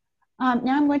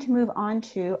 Now I'm going to move on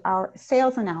to our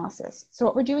sales analysis. So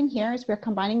what we're doing here is we're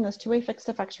combining those two-way fixed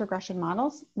effects regression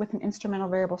models with an instrumental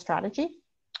variable strategy.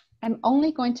 I'm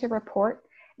only going to report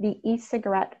the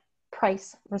e-cigarette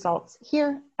price results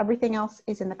here. Everything else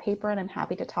is in the paper, and I'm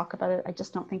happy to talk about it. I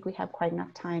just don't think we have quite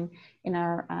enough time in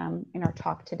our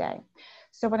talk today.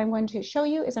 So what I'm going to show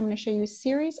you is I'm going to show you a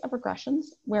series of regressions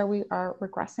where we are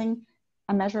regressing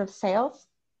a measure of sales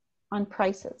on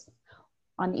prices,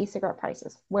 on the e-cigarette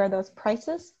prices, where those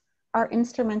prices are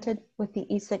instrumented with the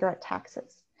e-cigarette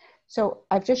taxes. So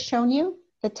I've just shown you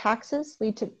the taxes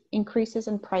lead to increases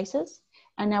in prices.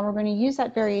 And now we're going to use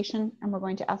that variation and we're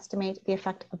going to estimate the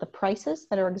effect of the prices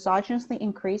that are exogenously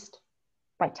increased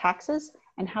by taxes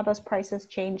and how those prices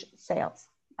change sales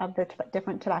of the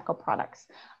different tobacco products.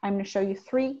 I'm going to show you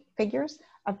 3 figures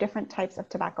of different types of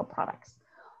tobacco products.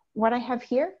 What I have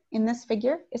here in this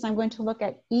figure is I'm going to look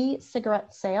at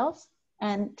e-cigarette sales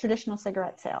and traditional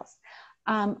cigarette sales.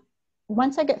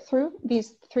 Once I get through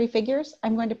these 3 figures,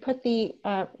 I'm going to put the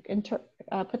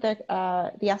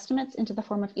estimates into the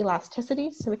form of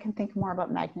elasticities so we can think more about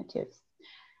magnitudes.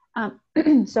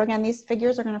 So again, these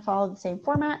figures are going to follow the same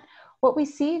format. What we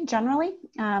see generally,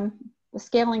 the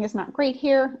scaling is not great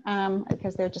here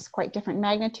because they're just quite different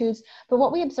magnitudes. But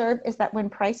what we observe is that when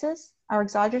prices are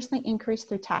exogenously increased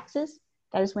through taxes,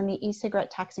 that is when the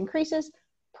e-cigarette tax increases,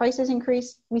 prices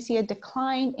increase, we see a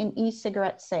decline in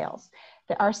e-cigarette sales.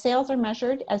 Our sales are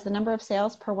measured as the number of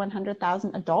sales per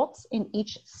 100,000 adults in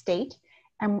each state.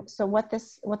 And so what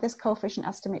this coefficient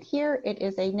estimate here, it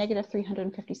is a negative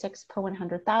 356 per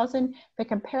 100,000. But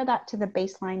compare that to the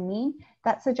baseline mean,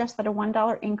 that suggests that a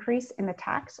 $1 increase in the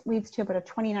tax leads to about a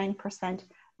 29%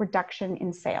 reduction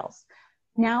in sales.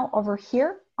 Now over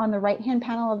here on the right-hand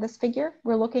panel of this figure,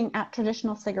 we're looking at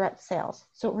traditional cigarette sales.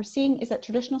 So what we're seeing is that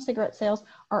traditional cigarette sales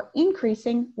are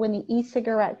increasing when the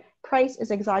e-cigarette price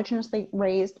is exogenously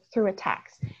raised through a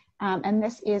tax. And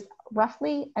this is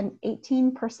roughly an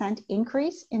 18%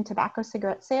 increase in tobacco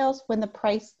cigarette sales when the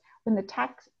price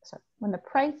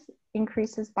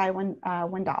increases by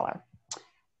 $1.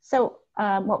 So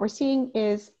what we're seeing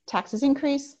is taxes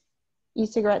increase,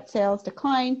 e-cigarette sales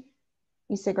decline,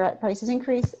 e-cigarette prices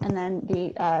increase, and then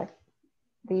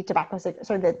the tobacco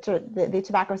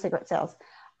cigarette sales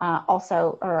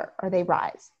or they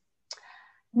rise.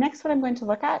 Next, what I'm going to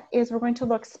look at is we're going to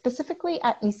look specifically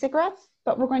at e-cigarettes,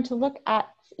 but we're going to look at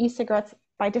e-cigarettes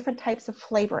by different types of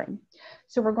flavoring.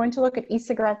 So we're going to look at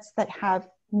e-cigarettes that have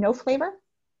no flavor.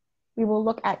 We will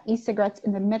look at e-cigarettes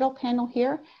in the middle panel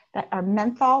here that are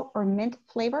menthol or mint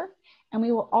flavor. And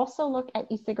we will also look at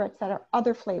e-cigarettes that are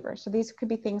other flavors. So these could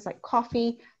be things like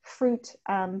coffee, fruit,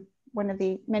 one of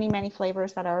the many, many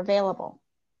flavors that are available.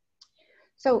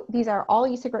 So these are all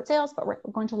e-cigarette sales, but we're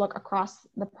going to look across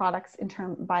the products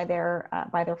by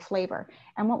their flavor.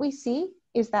 And what we see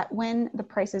is that when the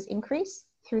prices increase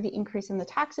through the increase in the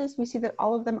taxes, we see that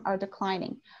all of them are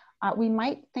declining. We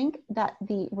might think that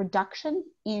the reduction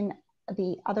in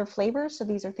the other flavors, so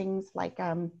these are things like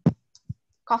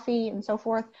coffee and so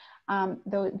forth,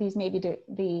 though these maybe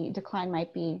the decline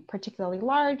might be particularly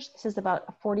large. This is about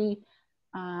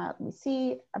we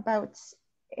see about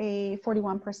a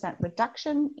 41%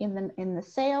 reduction in the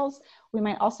sales. We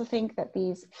might also think that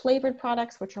these flavored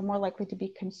products, which are more likely to be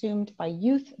consumed by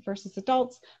youth versus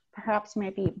adults, perhaps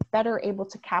might be better able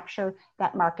to capture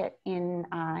that market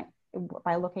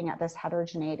by looking at this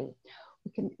heterogeneity.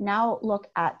 We can now look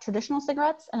at traditional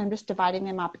cigarettes, and I'm just dividing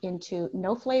them up into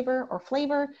no flavor or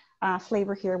flavor.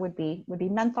 Flavor here would be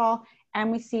menthol, and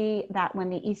we see that when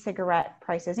the e-cigarette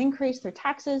prices increase through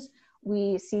taxes,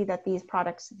 we see that these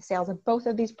products, the sales of both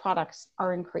of these products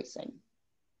are increasing.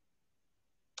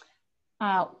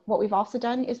 What we've also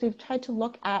done is we've tried to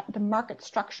look at the market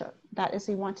structure. That is,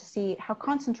 we want to see how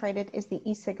concentrated is the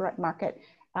e-cigarette market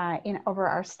over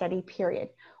our study period.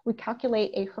 We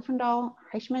calculate a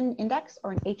Herfindahl-Heichmann index,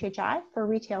 or an HHI, for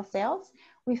retail sales.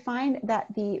 We find that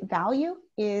the value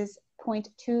is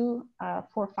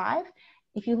 0.245.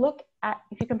 If you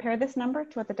compare this number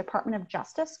to what the Department of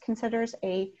Justice considers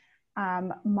a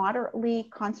moderately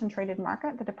concentrated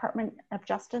market, the Department of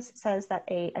Justice says that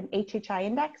an HHI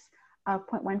index of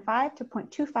 0.15 to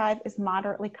 0.25 is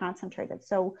moderately concentrated.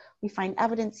 So we find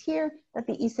evidence here that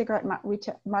the e-cigarette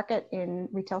market in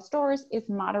retail stores is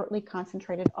moderately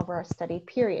concentrated over our study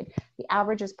period. The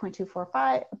average is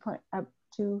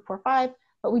 0.245,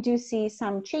 but we do see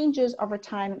some changes over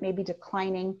time, maybe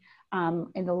declining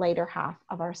in the later half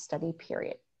of our study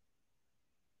period.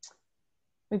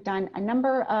 We've done a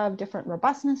number of different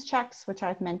robustness checks, which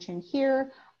I've mentioned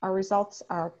here. Our results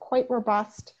are quite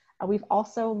robust. We've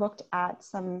also looked at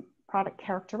some product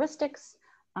characteristics,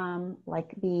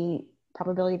 like the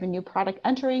probability of a new product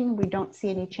entering. We don't see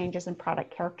any changes in product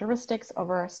characteristics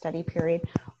over our study period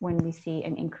when we see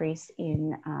an increase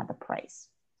in the price.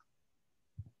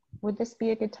 Would this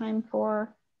be a good time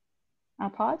for a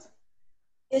pause?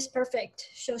 Yes, perfect.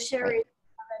 So Sherry, do you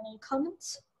have any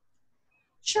comments?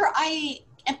 Sure, I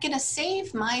am going to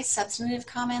save my substantive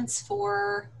comments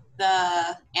for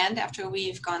the end after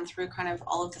we've gone through kind of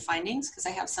all of the findings, because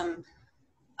I have some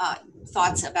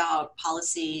thoughts about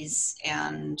policies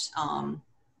and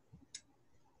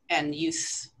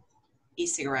youth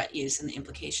e-cigarette use and the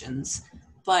implications.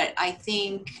 But I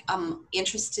think I'm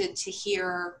interested to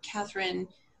hear, Catherine,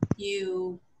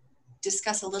 you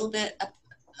discuss a little bit of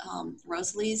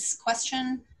Rosalie's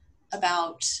question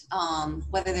about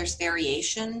whether there's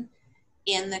variation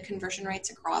in the conversion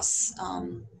rates across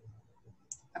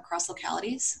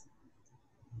localities.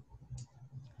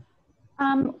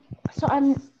 So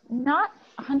I'm not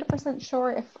 100%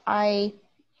 sure if I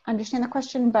understand the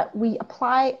question, but we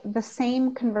apply the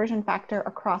same conversion factor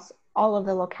across all of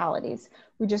the localities.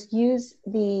 We just use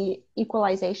the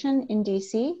equalization in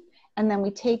DC, and then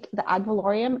we take the ad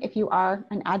valorem, if you are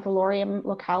an ad valorem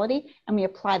locality, and we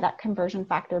apply that conversion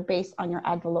factor based on your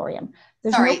ad valorem.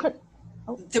 Sorry,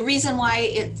 the reason why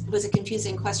it was a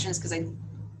confusing question is because I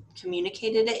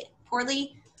communicated it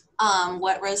poorly.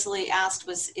 What Rosalie asked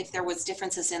was if there was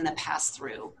differences in the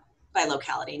pass-through by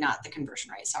locality, not the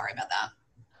conversion rate. Sorry about that.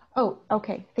 Oh,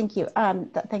 okay. Thank you.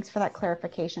 Thanks for that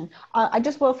clarification. I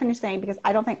just will finish saying, because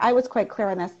I don't think I was quite clear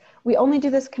on this, we only do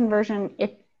this conversion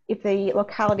if the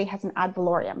locality has an ad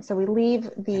valorem. So we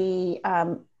leave the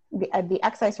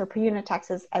excise or per unit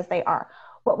taxes as they are.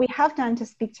 What we have done, to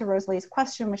speak to Rosalie's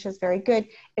question, which is very good,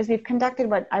 is we've conducted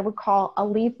what I would call a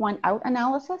leave one out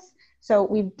analysis. So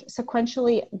we've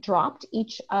sequentially dropped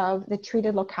each of the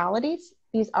treated localities.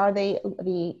 These are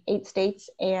the 8 states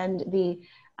and the,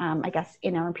 I guess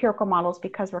in our empirical models,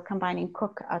 because we're combining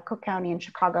Cook County and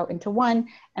Chicago into one,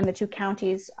 and the 2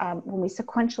 counties, when we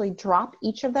sequentially drop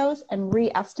each of those and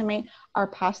re-estimate our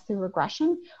pass-through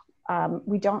regression,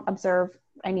 we don't observe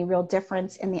any real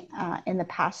difference in the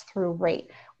pass-through rate.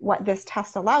 What this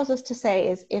test allows us to say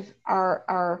is if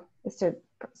is to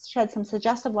shed some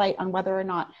suggestive light on whether or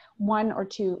not one or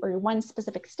two or one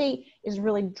specific state is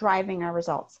really driving our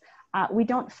results. We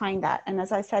don't find that. And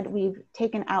as I said, we've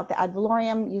taken out the ad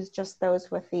valorem, used just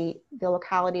those with the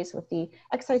localities with the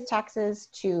excise taxes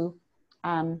to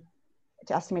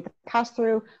estimate the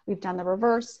pass-through. We've done the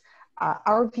reverse.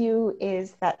 Our view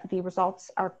is that the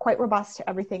results are quite robust to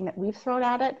everything that we've thrown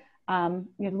at it.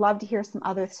 We'd love to hear some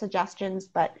other suggestions,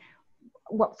 but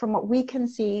from what we can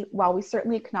see, while we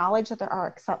certainly acknowledge that there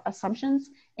are assumptions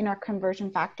in our conversion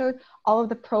factor, all of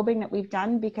the probing that we've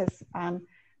done, because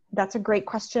that's a great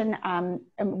question, and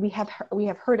we have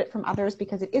heard it from others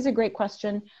because it is a great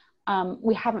question.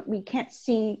 We can't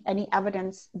see any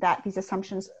evidence that these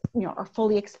assumptions, are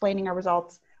fully explaining our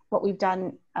results. What we've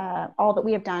done, all that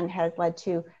we have done, has led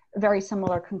to very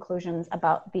similar conclusions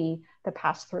about the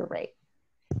pass-through rate.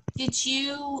 Did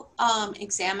you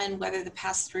examine whether the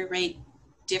pass-through rate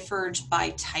differed by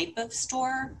type of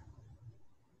store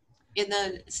in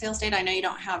the sales data? I know you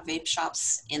don't have vape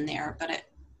shops in there, but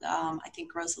I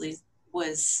think Rosalie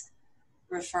was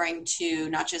referring to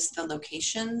not just the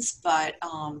locations, but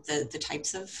the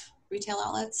types of retail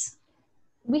outlets.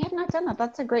 We have not done that.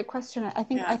 That's a great question. I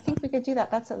think we could do that.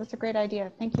 That's a great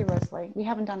idea. Thank you, Rosalie. We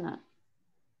haven't done that.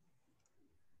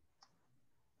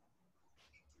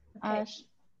 Okay.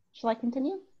 Shall I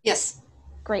continue? Yes.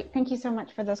 Great. Thank you so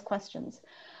much for those questions.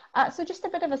 So just a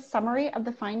bit of a summary of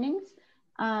the findings,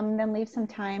 then leave some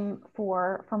time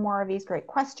for more of these great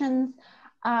questions.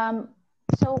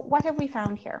 So what have we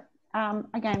found here?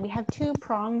 Again, we have two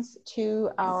prongs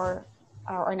to our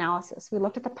analysis. We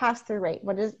looked at the pass-through rate.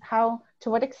 To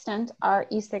what extent are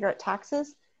e-cigarette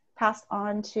taxes passed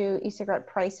on to e-cigarette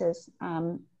prices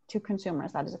to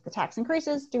consumers? That is, if the tax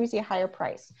increases, do we see a higher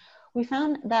price? We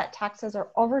found that taxes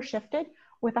are overshifted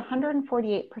with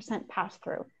 148%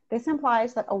 pass-through. This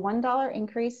implies that a $1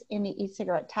 increase in the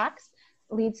e-cigarette tax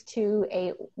leads to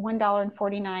a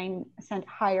 $1.49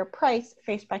 higher price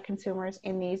faced by consumers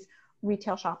in these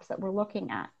retail shops that we're looking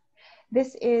at.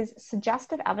 This is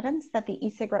suggestive evidence that the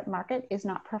e-cigarette market is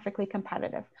not perfectly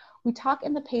competitive. We talk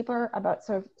in the paper about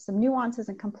sort of some nuances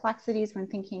and complexities when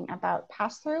thinking about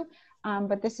pass-through,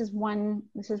 but this is one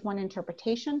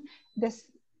interpretation. This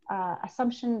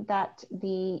assumption that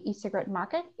the e-cigarette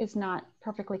market is not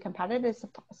perfectly competitive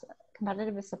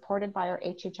is supported by our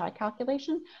HHI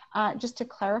calculation. Just to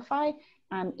clarify,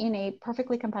 in a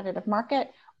perfectly competitive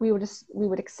market, we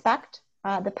would expect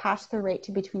the pass-through rate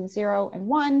to be between 0 and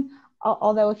 1,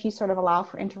 although if you sort of allow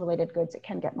for interrelated goods, it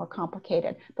can get more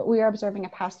complicated. But we are observing a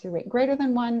pass-through rate greater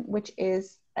than 1, which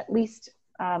is at least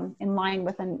in line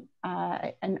with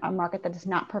a market that is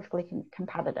not perfectly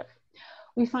competitive.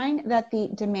 We find that the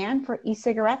demand for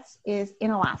e-cigarettes is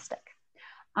inelastic.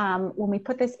 When we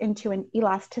put this into an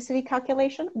elasticity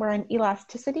calculation, where an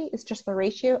elasticity is just the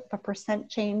ratio of a percent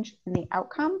change in the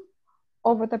outcome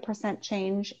over the percent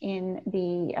change in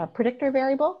the predictor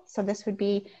variable. So this would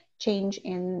be change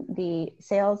in the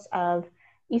sales of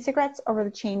e-cigarettes over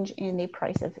the change in the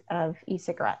price of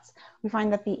e-cigarettes. We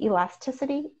find that the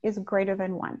elasticity is greater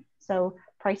than 1. So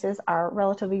prices are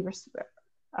relatively,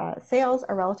 sales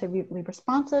are relatively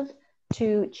responsive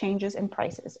to changes in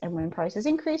prices. And when prices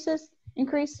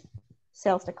increase,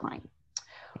 sales decline.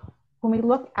 When we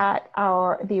look at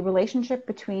the relationship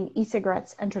between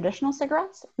e-cigarettes and traditional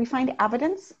cigarettes, we find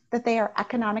evidence that they are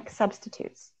economic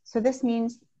substitutes. So this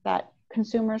means that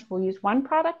consumers will use one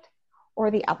product or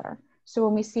the other. So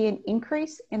when we see an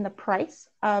increase in the price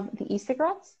of the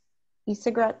e-cigarettes,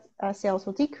 sales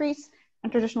will decrease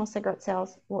and traditional cigarette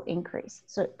sales will increase.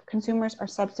 So consumers are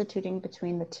substituting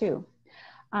between the two.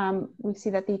 We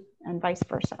see that and vice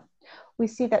versa. We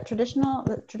see that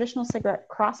the traditional cigarette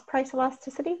cross price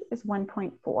elasticity is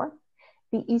 1.4.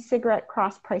 The e-cigarette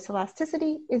cross price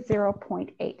elasticity is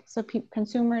 0.8. So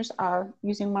consumers are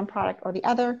using one product or the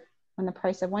other. When the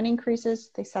price of one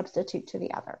increases, they substitute to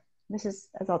the other. This is,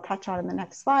 as I'll touch on in the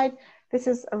next slide, this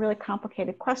is a really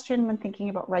complicated question when thinking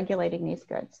about regulating these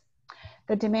goods.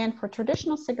 The demand for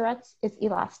traditional cigarettes is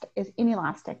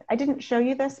inelastic. I didn't show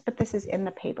you this, but this is in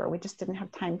the paper. We just didn't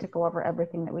have time to go over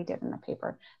everything that we did in the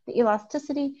paper. The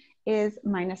elasticity is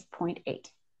minus 0.8.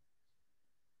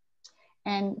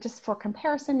 And just for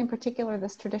comparison, in particular,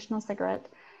 this traditional cigarette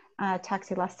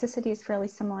tax elasticity is fairly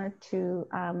similar to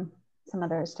some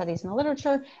other studies in the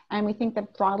literature. And we think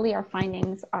that broadly our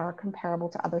findings are comparable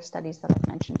to other studies that I've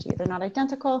mentioned to you. They're not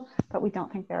identical, but we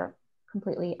don't think they're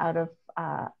completely out of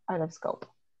scope.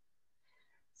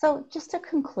 So just to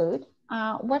conclude,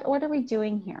 what are we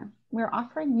doing here? We're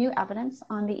offering new evidence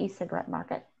on the e-cigarette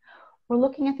market. We're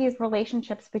looking at these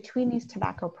relationships between these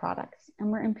tobacco products, and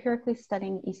we're empirically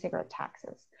studying e-cigarette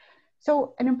taxes.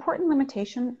 So an important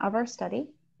limitation of our study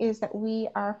is that we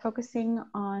are focusing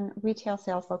on retail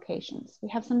sales locations. We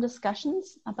have some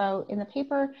discussions in the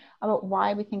paper about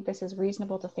why we think this is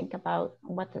reasonable to think about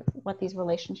what these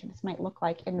relationships might look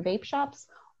like in vape shops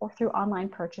or through online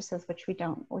purchases, which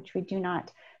we do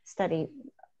not study.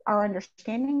 Our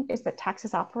understanding is that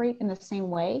taxes operate in the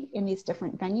same way in these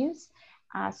different venues.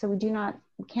 So we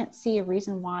can't see a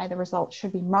reason why the results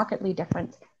should be markedly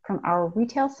different from our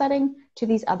retail setting to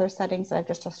these other settings that I've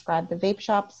just described, the vape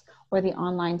shops or the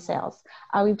online sales.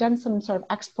 We've done some sort of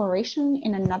exploration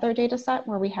in another data set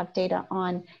where we have data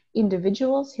on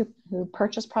individuals who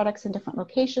purchase products in different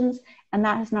locations, and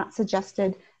that has not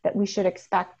suggested that we should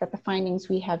expect that the findings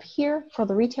we have here for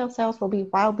the retail sales will be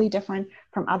wildly different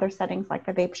from other settings like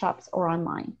the vape shops or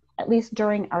online, at least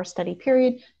during our study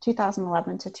period,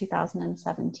 2011 to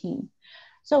 2017.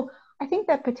 So I think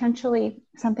that potentially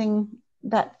something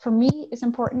that for me is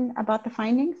important about the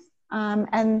findings,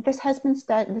 and this has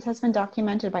been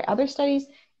documented by other studies,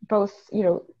 both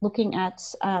looking at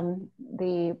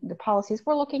the policies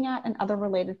we're looking at and other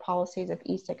related policies of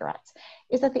e-cigarettes,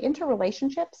 is that the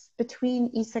interrelationships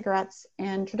between e-cigarettes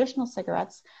and traditional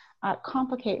cigarettes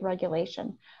complicate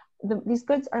regulation. These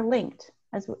goods are linked.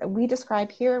 As we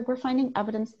describe here, we're finding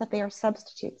evidence that they are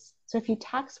substitutes. So if you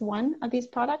tax one of these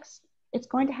products, it's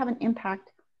going to have an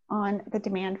impact on the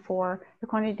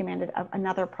quantity demanded of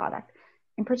another product.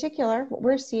 In particular, what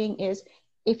we're seeing is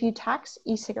if you tax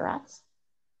e-cigarettes,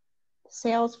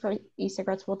 sales for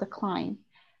e-cigarettes will decline.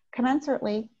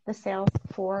 Commensurately, the sales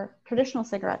for traditional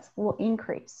cigarettes will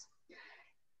increase.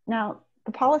 Now,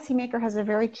 the policymaker has a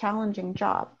very challenging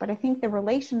job, but I think the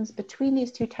relations between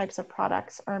these two types of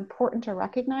products are important to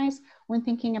recognize when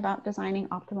thinking about designing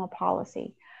optimal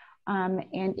policy.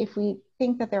 And if we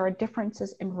think that there are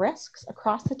differences in risks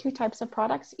across the two types of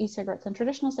products, e-cigarettes and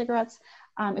traditional cigarettes,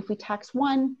 if we tax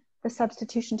one, the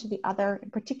substitution to the other,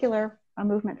 in particular, a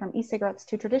movement from e-cigarettes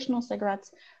to traditional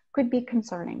cigarettes, could be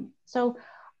concerning. So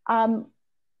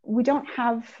we don't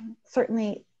have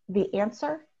certainly the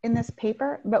answer in this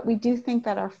paper, but we do think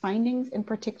that our findings, in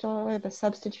particular the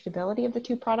substitutability of the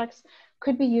two products,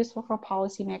 could be useful for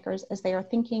policymakers as they are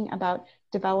thinking about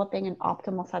developing an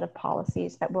optimal set of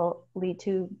policies that will lead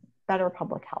to better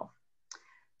public health.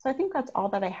 So I think that's all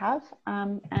that I have,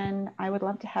 and I would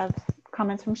love to have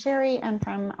comments from Sherry and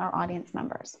from our audience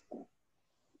members.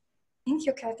 Thank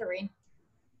you, Catherine.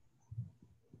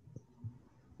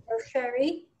 Or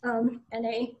Sherry, and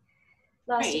a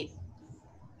last. Great.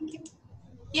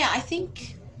 Yeah, I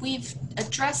think we've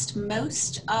addressed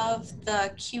most of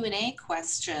the Q&A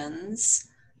questions.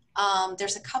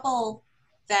 There's a couple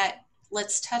that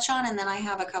let's touch on, and then I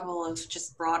have a couple of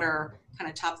just broader kind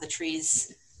of top of the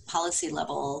trees policy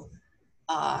level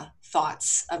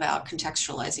thoughts about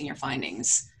contextualizing your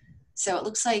findings. So it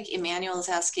looks like Emmanuel is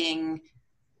asking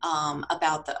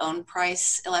about the own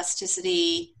price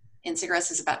elasticity in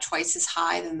cigarettes is about twice as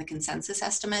high than the consensus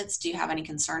estimates. Do you have any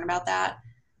concern about that?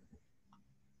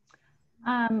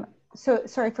 So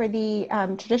sorry, for the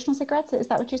traditional cigarettes, is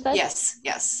that what you said? Yes,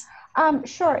 yes.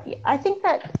 Sure. I think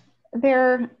that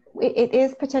it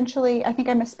is potentially, I think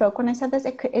I misspoke when I said this,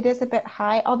 it is a bit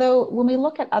high, although when we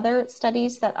look at other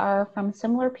studies that are from a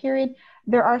similar period,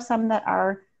 there are some that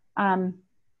are are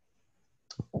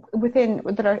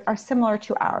similar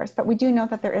to ours, but we do know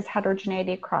that there is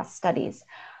heterogeneity across studies.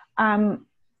 I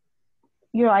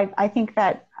think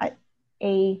that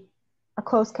a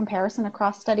close comparison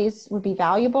across studies would be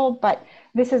valuable, but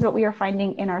this is what we are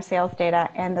finding in our sales data,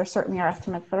 and there certainly are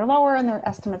estimates that are lower and there are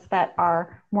estimates that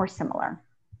are more similar.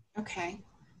 Okay.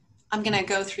 I'm going to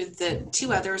go through the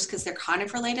two others because they're kind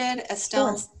of related.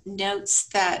 Estelle notes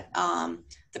that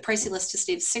the price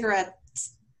elasticity of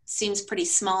cigarettes seems pretty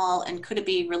small, and could it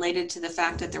be related to the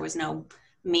fact that there was no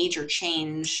major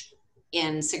change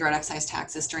in cigarette excise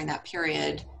taxes during that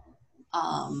period,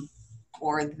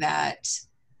 or that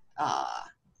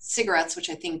cigarettes, which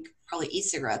I think probably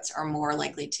e-cigarettes, are more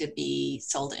likely to be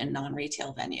sold in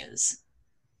non-retail venues?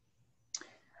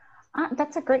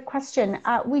 That's a great question.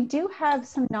 We do have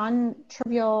some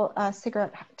non-trivial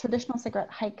traditional cigarette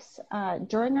hikes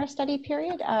during our study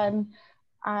period.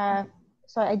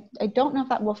 So I don't know if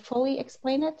that will fully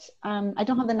explain it. I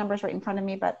don't have the numbers right in front of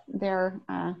me, but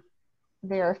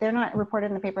if they're not reported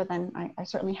in the paper, then I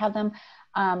certainly have them.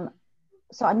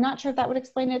 So I'm not sure if that would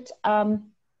explain it.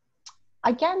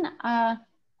 Again, I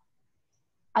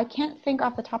can't think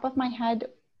off the top of my head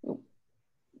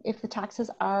if the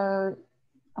taxes are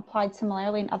applied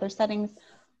similarly in other settings,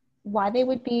 why they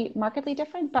would be markedly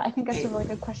different, but I think that's a really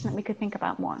good question that we could think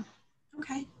about more.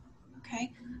 Okay,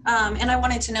 okay. And I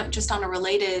wanted to note, just on a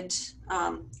related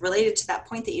to that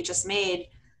point that you just made,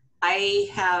 I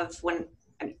have,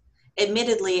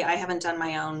 admittedly, I haven't done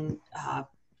my own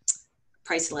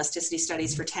price elasticity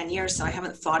studies for 10 years, so I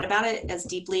haven't thought about it as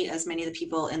deeply as many of the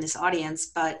people in this audience.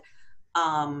 But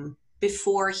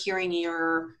before hearing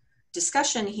your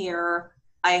discussion here,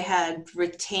 I had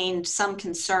retained some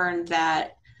concern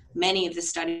that many of the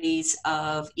studies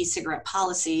of e-cigarette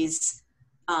policies,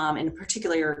 in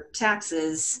particular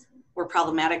taxes, were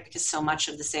problematic because so much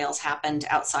of the sales happened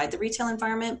outside the retail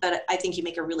environment. But I think you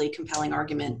make a really compelling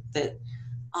argument that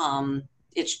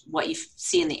it's what you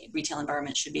see in the retail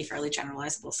environment should be fairly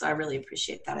generalizable. So I really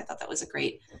appreciate that. I thought that was a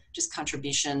great just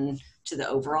contribution to the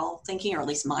overall thinking, or at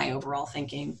least my overall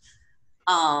thinking.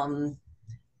 I'm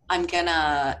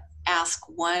gonna ask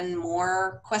one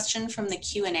more question from the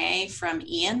Q&A from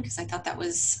Ian, because I thought that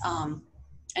was an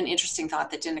interesting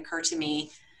thought that didn't occur to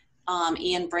me.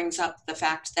 Ian brings up the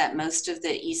fact that most of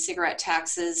the e-cigarette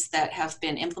taxes that have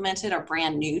been implemented are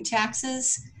brand new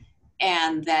taxes,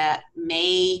 and that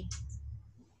may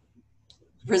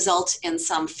result in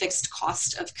some fixed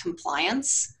cost of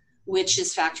compliance, which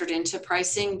is factored into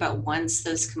pricing. But once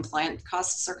those compliant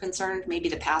costs are concerned, maybe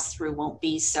the pass-through won't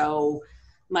be so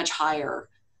much higher.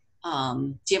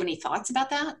 Do you have any thoughts about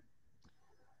that?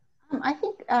 I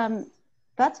think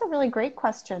that's a really great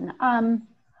question. To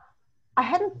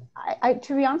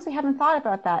be honest, I haven't thought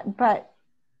about that, but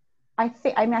I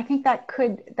think that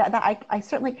could, I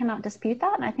certainly cannot dispute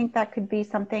that. And I think that could be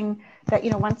something that,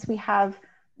 once we have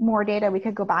more data, we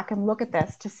could go back and look at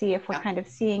this to see if we're kind of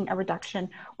seeing a reduction.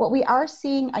 What we are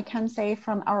seeing, I can say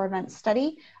from our event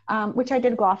study, which I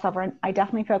did gloss over, and I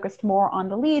definitely focused more on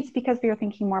the leads because we were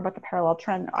thinking more about the parallel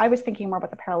trend. I was thinking more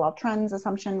about the parallel trends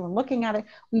assumption when looking at it.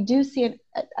 We do see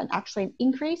actually an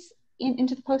increase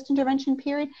into the post-intervention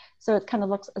period. So it kind of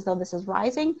looks as though this is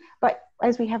rising, but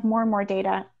as we have more and more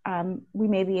data, we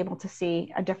may be able to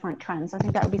see a different trend. So I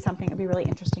think that would be something that would be really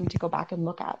interesting to go back and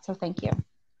look at. So thank you.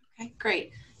 Okay,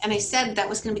 great. And I said that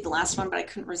was going to be the last one, but I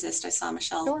couldn't resist. I saw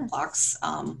Michelle Block's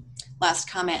last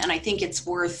comment, and I think it's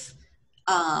worth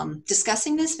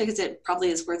discussing this because it probably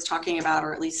is worth talking about,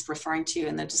 or at least referring to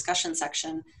in the discussion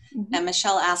section. Mm-hmm. And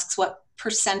Michelle asks, what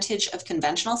percentage of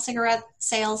conventional cigarette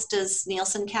sales does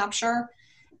Nielsen capture?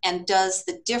 And does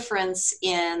the difference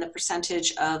in the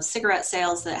percentage of cigarette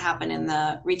sales that happen in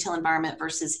the retail environment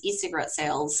versus e-cigarette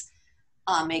sales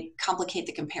may complicate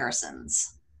the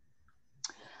comparisons?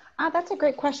 That's a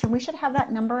great question. We should have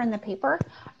that number in the paper.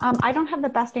 I don't have the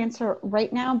best answer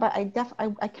right now, but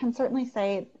I can certainly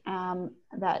say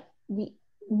that the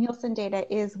Nielsen data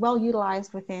is well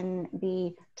utilized within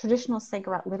the traditional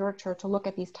cigarette literature to look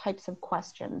at these types of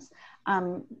questions.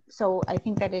 So I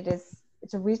think that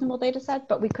it's a reasonable data set,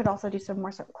 but we could also do some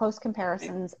more close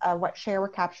comparisons of what share we're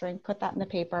capturing, put that in the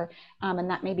paper, and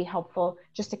that may be helpful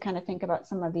just to kind of think about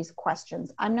some of these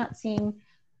questions. I'm not seeing,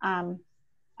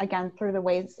 again, through the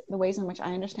ways in which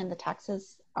I understand the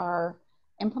taxes are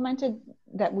implemented,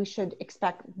 that we should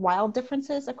expect wild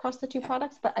differences across the two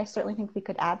products, but I certainly think we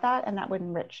could add that, and that would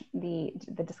enrich the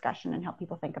discussion and help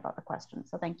people think about the question.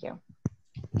 So thank you.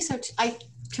 So I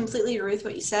completely agree with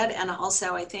what you said, and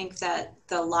also I think that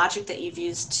the logic that you've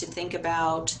used to think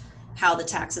about how the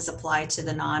taxes apply to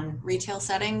the non-retail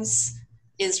settings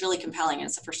is really compelling, and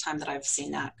it's the first time that I've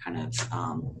seen that kind of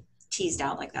teased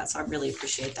out like that, so I really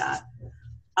appreciate that.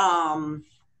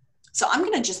 So I'm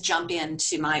going to just jump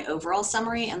into my overall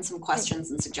summary and some questions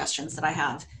and suggestions that I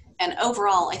have. And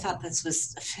overall, I thought this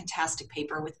was a fantastic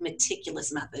paper with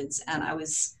meticulous methods, and I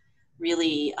was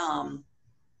really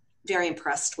very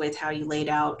impressed with how you laid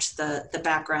out the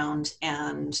background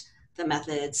and the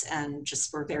methods, and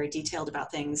just were very detailed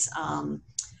about things.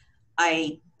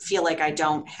 I feel like I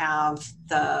don't have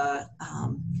the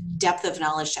depth of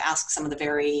knowledge to ask some of the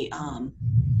very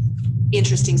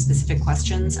interesting specific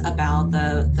questions about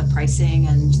the pricing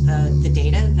and the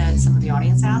data that some of the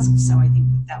audience asked. So I think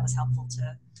that was helpful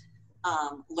to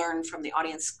learn from the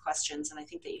audience questions, and I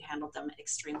think that you handled them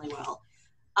extremely well.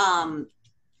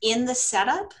 In the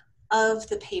setup of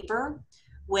the paper,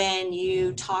 when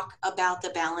you talk about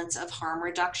the balance of harm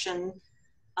reduction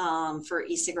for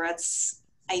e-cigarettes,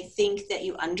 I think that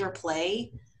you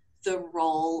underplay the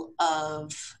role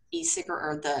of e-cigarette,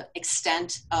 or the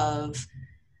extent of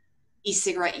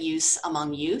e-cigarette use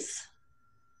among youth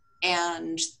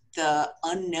and the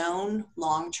unknown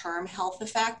long-term health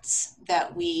effects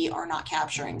that we are not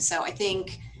capturing. So I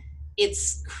think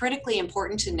it's critically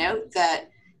important to note that,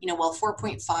 while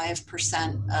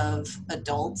 4.5% of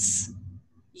adults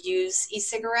use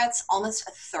e-cigarettes, almost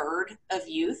a third of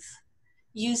youth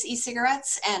use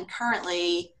e-cigarettes, and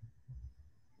currently,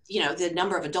 the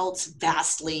number of adults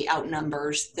vastly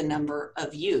outnumbers the number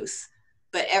of youth.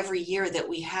 But every year that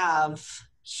we have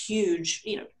huge,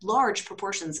 large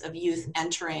proportions of youth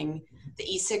entering the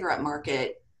e-cigarette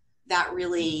market, that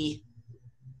really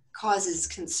causes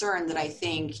concern that I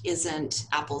think isn't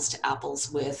apples to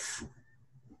apples with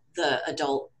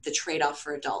the trade-off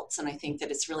for adults. And I think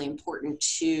that it's really important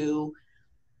to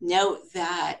note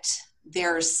that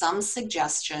there's some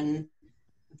suggestion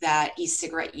that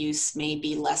e-cigarette use may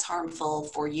be less harmful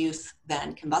for youth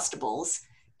than combustibles,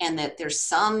 and that there's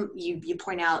some, you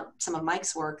point out some of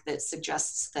Mike's work that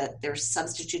suggests that there's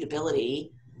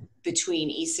substitutability between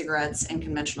e-cigarettes and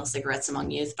conventional cigarettes among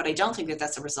youth, but I don't think that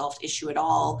that's a resolved issue at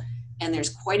all. And there's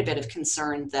quite a bit of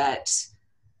concern that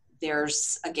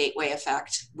there's a gateway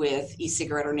effect with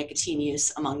e-cigarette or nicotine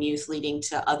use among youth, leading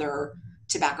to other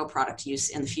tobacco product use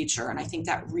in the future. And I think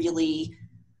that really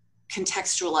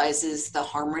contextualizes the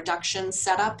harm reduction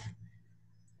setup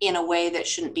in a way that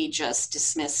shouldn't be just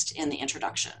dismissed in the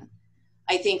introduction.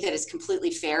 I think that it's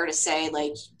completely fair to say,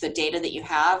 like, the data that you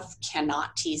have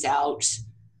cannot tease out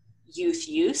youth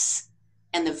use,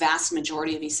 and the vast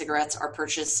majority of e-cigarettes are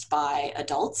purchased by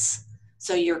adults.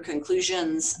 So your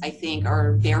conclusions, I think,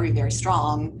 are very, very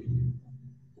strong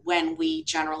when we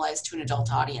generalize to an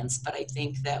adult audience. But I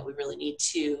think that we really need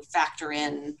to factor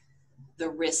in the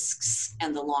risks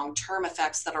and the long-term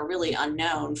effects that are really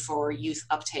unknown for youth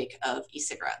uptake of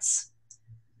e-cigarettes.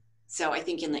 So I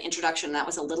think in the introduction, that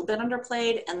was a little bit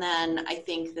underplayed. And then I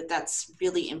think that that's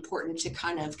really important to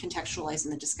kind of contextualize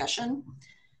in the discussion.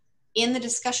 In the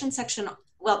discussion section,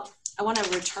 well, I want to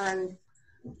return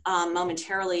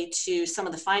momentarily to some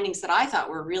of the findings that I thought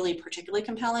were really particularly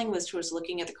compelling, which was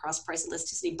looking at the cross-price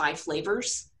elasticity by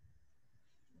flavors.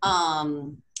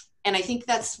 And I think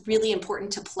that's really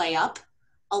important to play up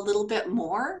a little bit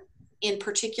more, in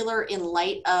particular in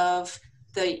light of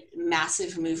the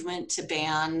massive movement to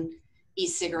ban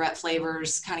e-cigarette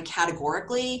flavors kind of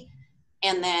categorically,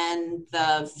 and then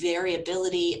the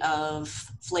variability of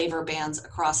flavor bans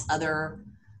across other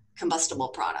combustible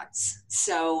products.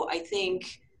 So I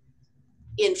think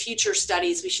in future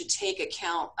studies, we should take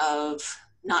account of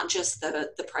not just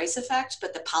the price effect,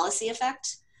 but the policy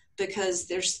effect, because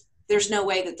there's no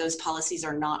way that those policies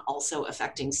are not also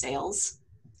affecting sales.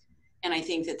 And I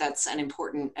think that that's an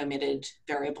important omitted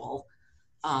variable.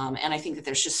 And I think that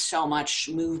there's just so much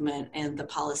movement in the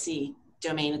policy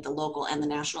domain at the local and the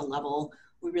national level.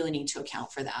 We really need to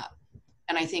account for that.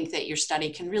 And I think that your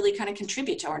study can really kind of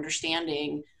contribute to our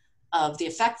understanding of the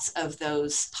effects of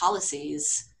those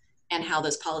policies and how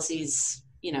those policies,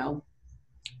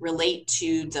 relate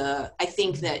to I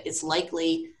think that it's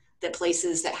likely that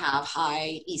places that have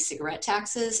high e-cigarette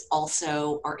taxes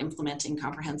also are implementing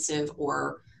comprehensive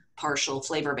or partial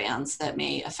flavor bans that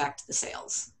may affect the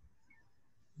sales.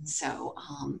 So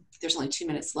there's only 2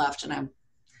 minutes left, and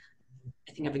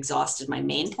I think I've exhausted my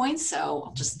main points, so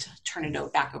I'll just turn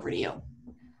it back over to you.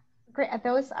 Great.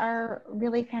 Those are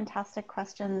really fantastic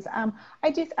questions. I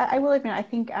will admit, I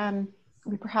think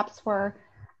we perhaps were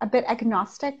a bit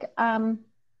agnostic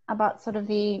about sort of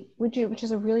which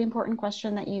is a really important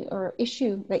question or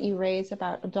issue that you raise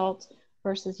about adult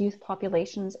versus youth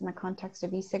populations in the context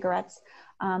of e-cigarettes.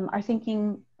 Our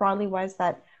thinking broadly was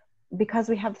that because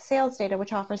we have the sales data,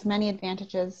 which offers many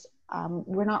advantages,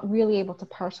 we're not really able to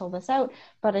parcel this out,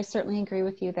 but I certainly agree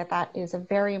with you that that is a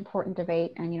very important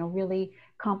debate and, really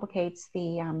complicates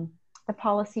the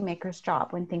policymaker's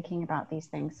job when thinking about these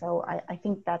things. So I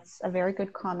think that's a very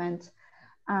good comment.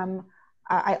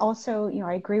 I also,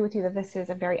 I agree with you that this is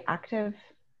a very active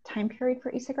time period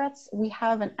for e-cigarettes. We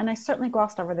have, and I certainly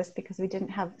glossed over this because we didn't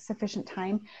have sufficient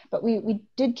time, but we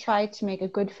did try to make a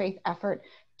good faith effort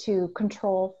to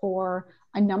control for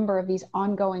a number of these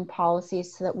ongoing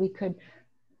policies so that we could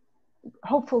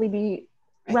hopefully be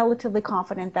relatively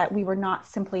confident that we were not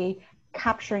simply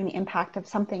capturing the impact of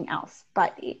something else.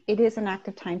 But it is an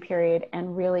active time period,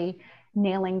 and really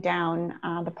nailing down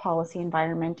the policy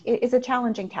environment is a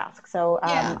challenging task. So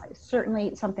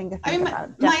certainly something to think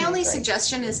about. My only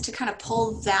suggestion is to kind of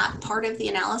pull that part of the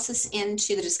analysis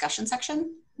into the discussion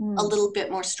section a little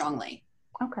bit more strongly.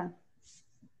 Okay.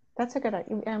 That's a good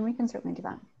idea, and we can certainly do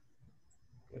that.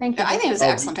 Thank you. I think it was an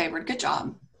excellent paper. Good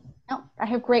job. Oh, I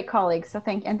have great colleagues, so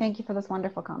thank you for those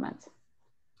wonderful comments.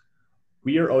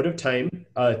 We are out of time.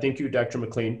 Thank you, Dr.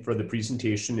 Maclean, for the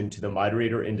presentation, and to the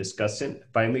moderator and discussant.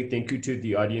 Finally, thank you to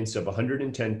the audience of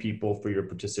 110 people for your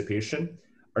participation.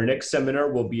 Our next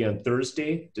seminar will be on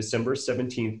Thursday, December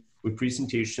 17th, with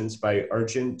presentations by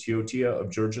Arjun Teotia of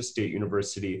Georgia State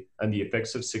University on the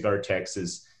effects of cigar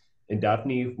taxes, and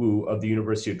Daphne Wu of the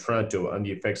University of Toronto on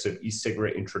the effects of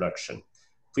e-cigarette introduction.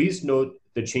 Please note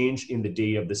the change in the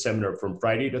day of the seminar from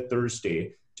Friday to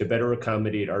Thursday to better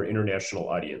accommodate our international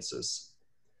audiences.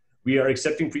 We are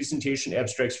accepting presentation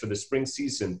abstracts for the spring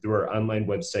season through our online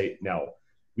website now.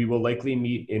 We will likely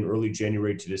meet in early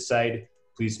January to decide.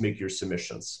 Please make your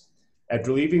submissions.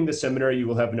 After leaving the seminar, you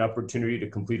will have an opportunity to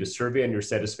complete a survey on your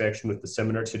satisfaction with the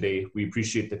seminar today. We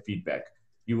appreciate the feedback.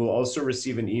 You will also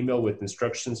receive an email with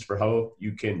instructions for how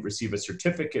you can receive a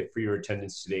certificate for your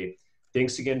attendance today.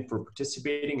 Thanks again for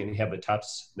participating and have a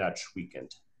top-notch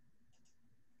weekend.